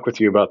and talk with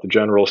you about the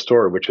general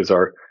store, which is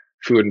our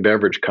food and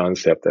beverage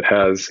concept that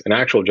has an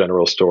actual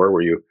general store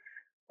where you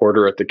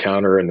order at the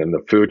counter and then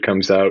the food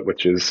comes out,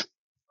 which is,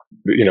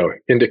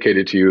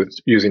 indicated to you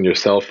using your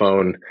cell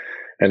phone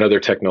and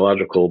other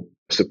technological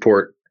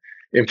support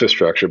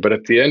infrastructure. But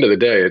at the end of the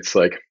day, it's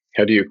like,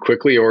 how do you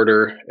quickly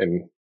order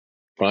and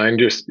find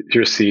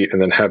your seat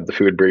and then have the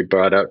food be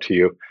brought out to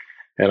you?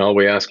 And all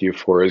we ask you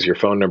for is your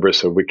phone number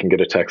so we can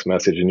get a text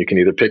message and you can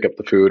either pick up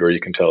the food or you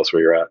can tell us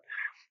where you're at.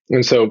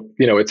 And so,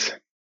 it's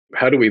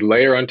how do we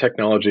layer on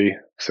technology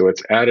so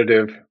it's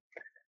additive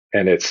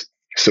and it's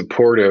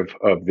supportive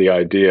of the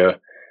idea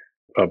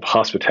of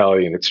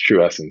hospitality in its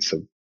true essence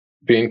of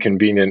being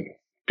convenient,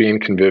 being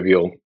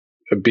convivial,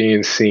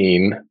 being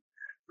seen,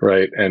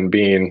 right, and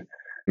being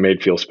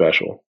made feel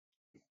special.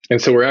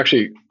 And so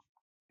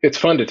it's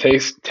fun to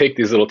take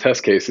these little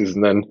test cases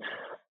and then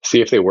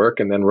see if they work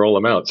and then roll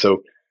them out.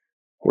 So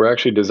we're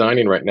actually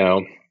designing right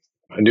now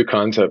a new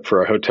concept for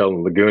our hotel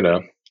in Laguna.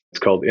 It's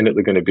called Inn at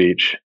Laguna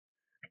Beach.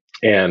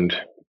 And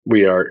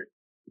we are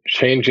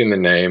changing the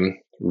name,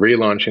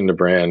 relaunching the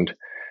brand,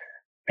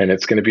 and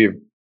it's going to be a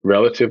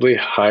relatively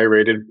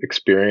high-rated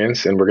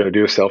experience. And we're going to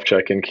do a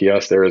self-check-in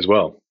kiosk there as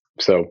well.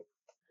 So,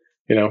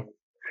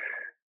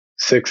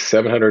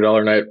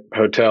 $600-$700 night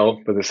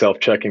hotel with a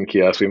self-check-in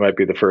kiosk. We might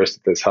be the first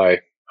at this high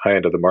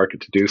end of the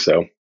market to do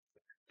so.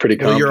 Pretty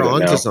confident you're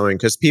onto now. something,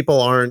 because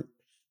people aren't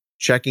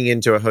checking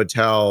into a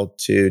hotel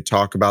to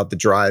talk about the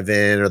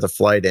drive-in or the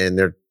flight in.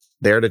 They're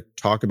there to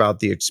talk about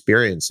the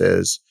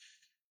experiences.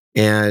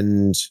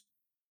 And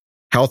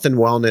health and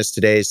wellness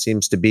today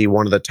seems to be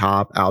one of the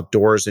top.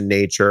 Outdoors and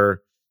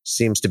nature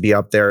seems to be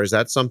up there. Is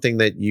that something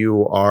that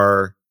you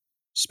are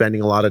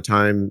spending a lot of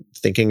time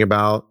thinking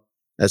about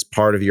as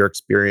part of your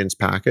experience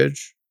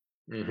package?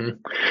 Mm-hmm.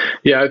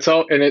 Yeah,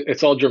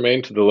 it's all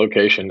germane to the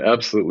location.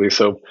 Absolutely.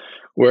 So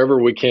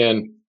wherever we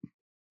can,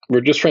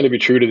 we're just trying to be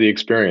true to the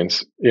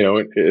experience.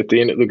 At the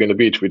Inn at Laguna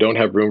Beach, we don't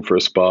have room for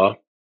a spa.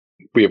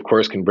 We, of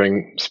course, can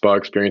bring spa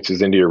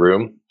experiences into your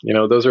room.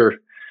 Those are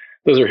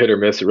hit or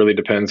miss. It really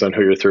depends on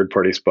who your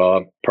third-party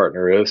spa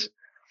partner is.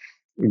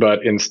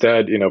 But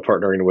instead,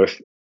 partnering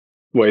with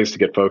ways to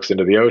get folks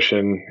into the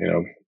ocean,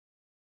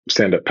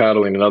 stand-up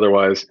paddling and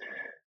otherwise.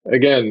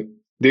 Again,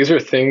 these are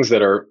things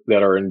that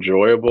are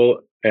enjoyable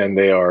and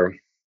they are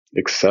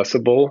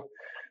accessible,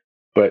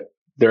 but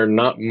they're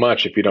not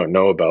much if you don't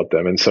know about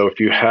them. And so if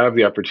you have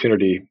the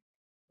opportunity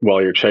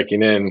while you're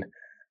checking in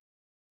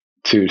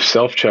to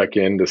self-check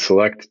in, to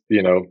select,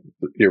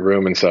 your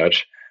room and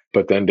such,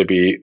 but then to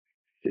be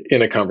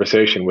in a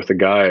conversation with a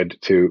guide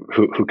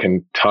who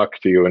can talk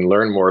to you and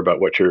learn more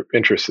about what your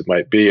interests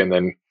might be, and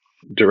then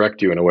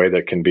direct you in a way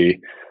that can be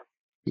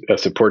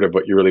supportive of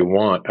what you really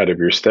want out of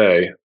your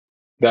stay.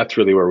 That's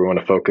really where we want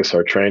to focus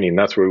our training.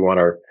 That's where we want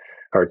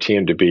our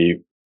team to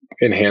be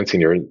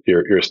enhancing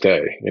your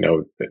stay.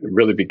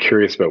 Really be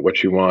curious about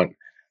what you want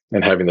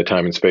and having the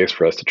time and space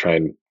for us to try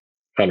and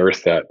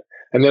unearth that.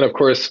 And then, of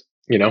course,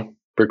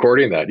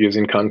 recording that,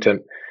 using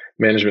content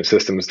management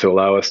systems to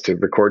allow us to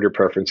record your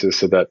preferences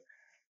so that,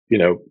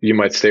 you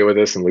might stay with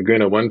us in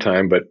Laguna one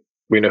time, but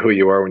we know who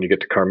you are when you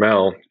get to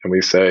Carmel. And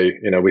we say,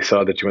 we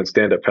saw that you went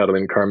stand-up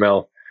paddling in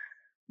Carmel.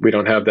 We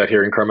don't have that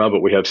here in Carmel,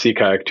 but we have sea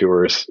kayak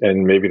tours.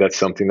 And maybe that's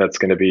something that's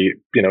going to be,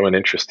 an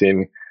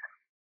interesting,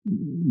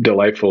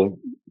 delightful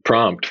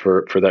prompt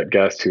for that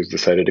guest who's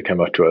decided to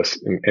come up to us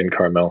in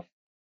Carmel.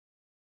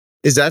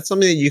 Is that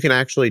something that you can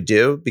actually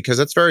do? Because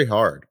that's very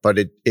hard, but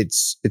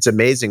it's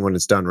amazing when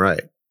it's done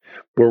right.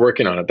 We're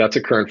working on it. That's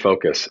a current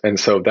focus. And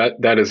so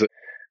that is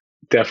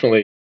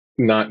definitely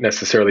not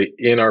necessarily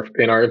in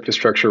our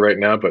infrastructure right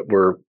now, but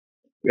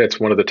it's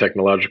one of the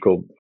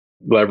technological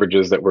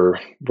leverages that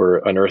we're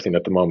unearthing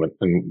at the moment.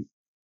 And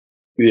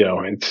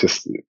it's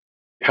just,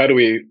 how do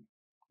we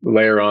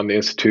layer on the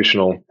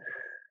institutional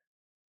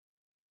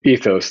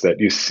ethos that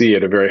you see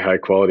at a very high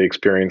quality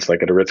experience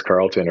like at a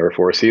Ritz-Carlton or a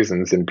Four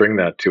Seasons, and bring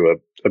that to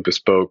a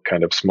bespoke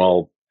kind of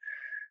small,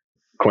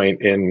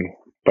 quaint inn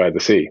by the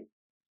sea.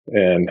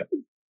 And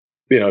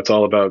it's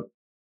all about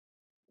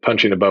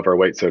punching above our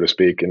weight, so to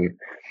speak, and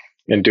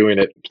doing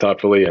it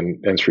thoughtfully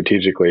and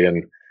strategically,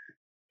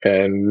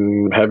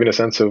 and having a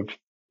sense of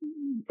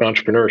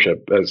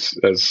entrepreneurship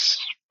as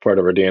part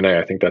of our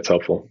DNA. I think that's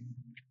helpful.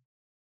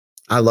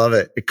 I love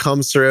it. It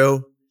comes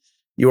through.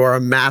 You are a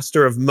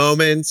master of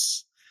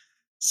moments.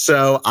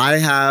 So I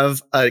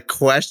have a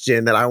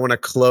question that I want to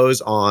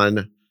close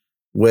on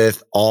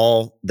with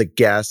all the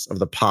guests of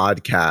the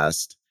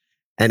podcast.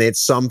 And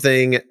it's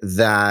something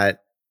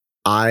that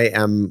I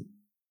am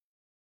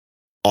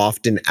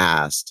often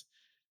asked.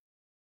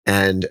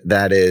 And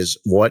that is,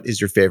 what is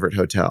your favorite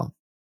hotel?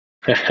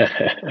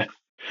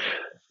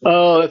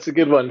 Oh, that's a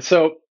good one.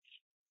 So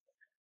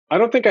I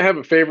don't think I have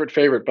a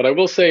favorite, but I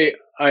will say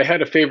I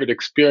had a favorite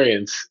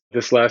experience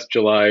this last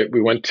July.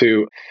 We went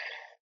to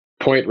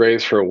Point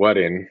Reyes for a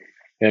wedding,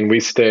 and we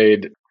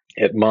stayed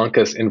at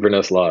Moncas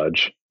Inverness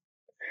Lodge.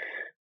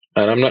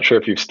 And I'm not sure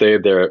if you've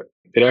stayed there.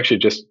 It actually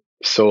just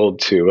sold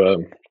to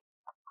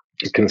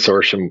a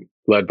consortium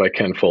led by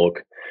Ken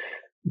Folk,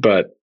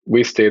 but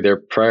we stayed there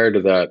prior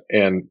to that.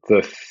 And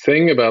the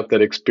thing about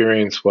that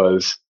experience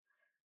was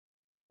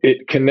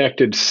it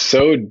connected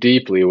so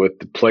deeply with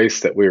the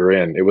place that we were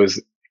in. It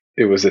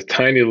was a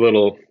tiny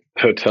little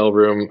hotel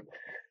room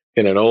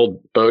in an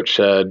old boat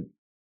shed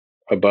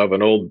above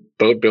an old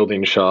boat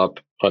building shop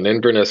on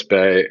Inverness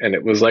Bay. And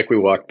it was like we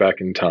walked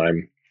back in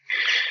time.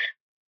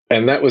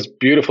 And that was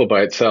beautiful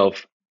by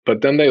itself.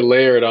 But then they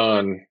layered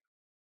on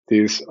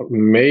these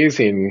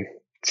amazing,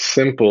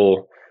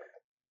 simple,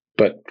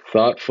 but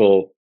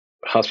thoughtful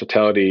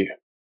hospitality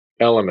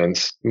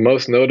elements.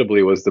 Most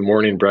notably was the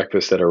morning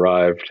breakfast that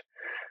arrived,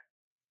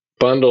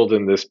 bundled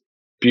in this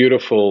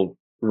beautiful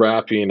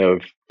wrapping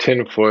of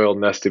tin foil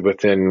nested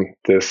within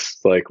this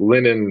like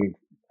linen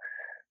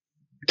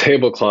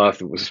tablecloth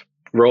that was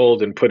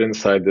rolled and put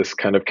inside this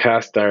kind of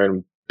cast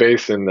iron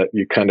basin that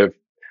you kind of,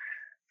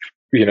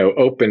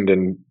 opened,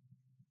 and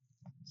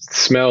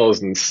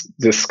smells, and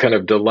this kind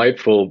of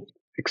delightful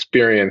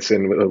experience,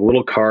 and with a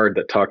little card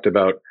that talked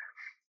about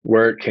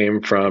where it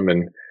came from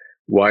and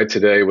why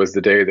today was the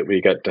day that we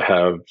get to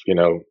have,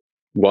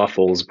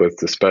 waffles with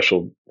the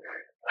special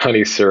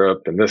honey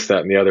syrup and this,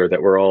 that, and the other,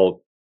 that were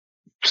all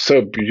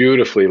so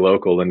beautifully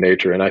local in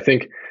nature. And I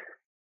think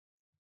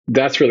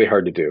that's really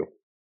hard to do,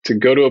 to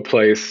go to a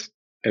place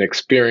and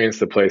experience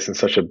the place in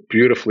such a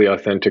beautifully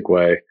authentic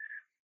way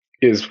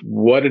is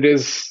what it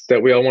is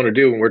that we all want to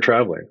do when we're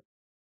traveling.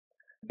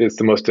 It's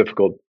the most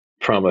difficult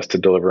promise to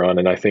deliver on.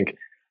 And I think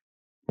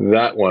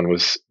that one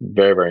was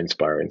very, very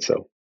inspiring.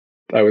 So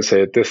I would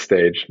say at this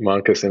stage,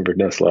 Moncas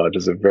Inverness Lodge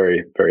is a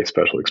very, very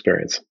special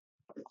experience.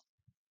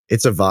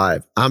 It's a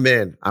vibe. I'm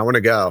in. I want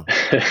to go.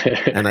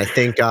 And I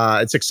think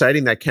it's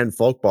exciting that Ken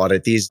Folk bought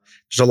it. There's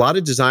a lot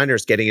of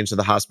designers getting into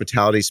the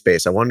hospitality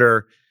space. I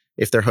wonder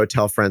if their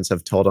hotel friends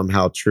have told them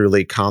how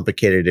truly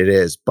complicated it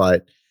is.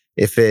 But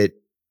if it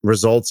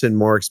results in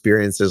more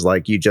experiences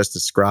like you just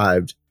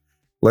described,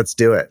 let's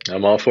do it.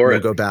 I'm all for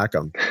it. We'll go back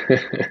them.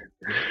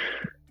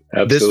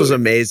 Absolutely. This was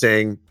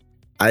amazing.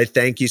 I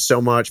thank you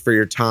so much for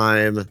your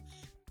time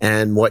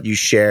and what you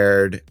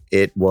shared.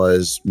 It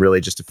was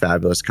really just a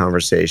fabulous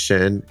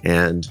conversation,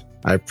 and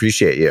I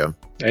appreciate you.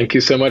 Thank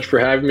you so much for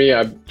having me.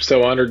 I'm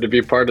so honored to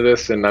be part of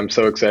this, and I'm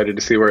so excited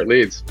to see where it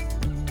leads.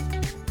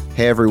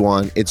 Hey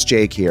everyone, it's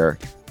Jake here.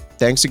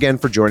 Thanks again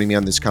for joining me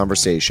on this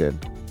conversation.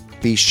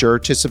 Be sure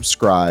to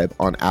subscribe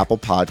on Apple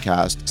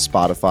Podcast,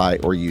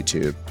 Spotify, or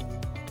YouTube.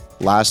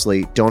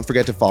 Lastly, don't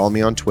forget to follow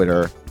me on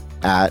Twitter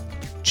at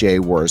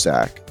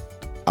jwurzak.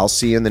 I'll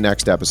see you in the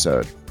next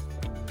episode.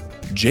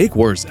 Jake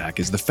Wurzak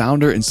is the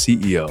founder and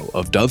CEO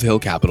of Dove Hill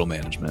Capital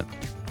Management.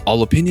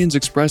 All opinions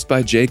expressed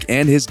by Jake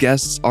and his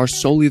guests are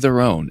solely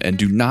their own and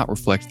do not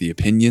reflect the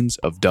opinions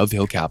of Dove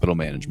Hill Capital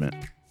Management.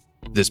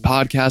 This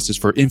podcast is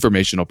for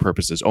informational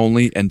purposes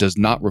only and does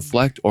not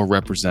reflect or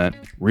represent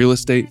real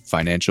estate,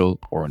 financial,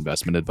 or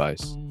investment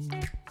advice.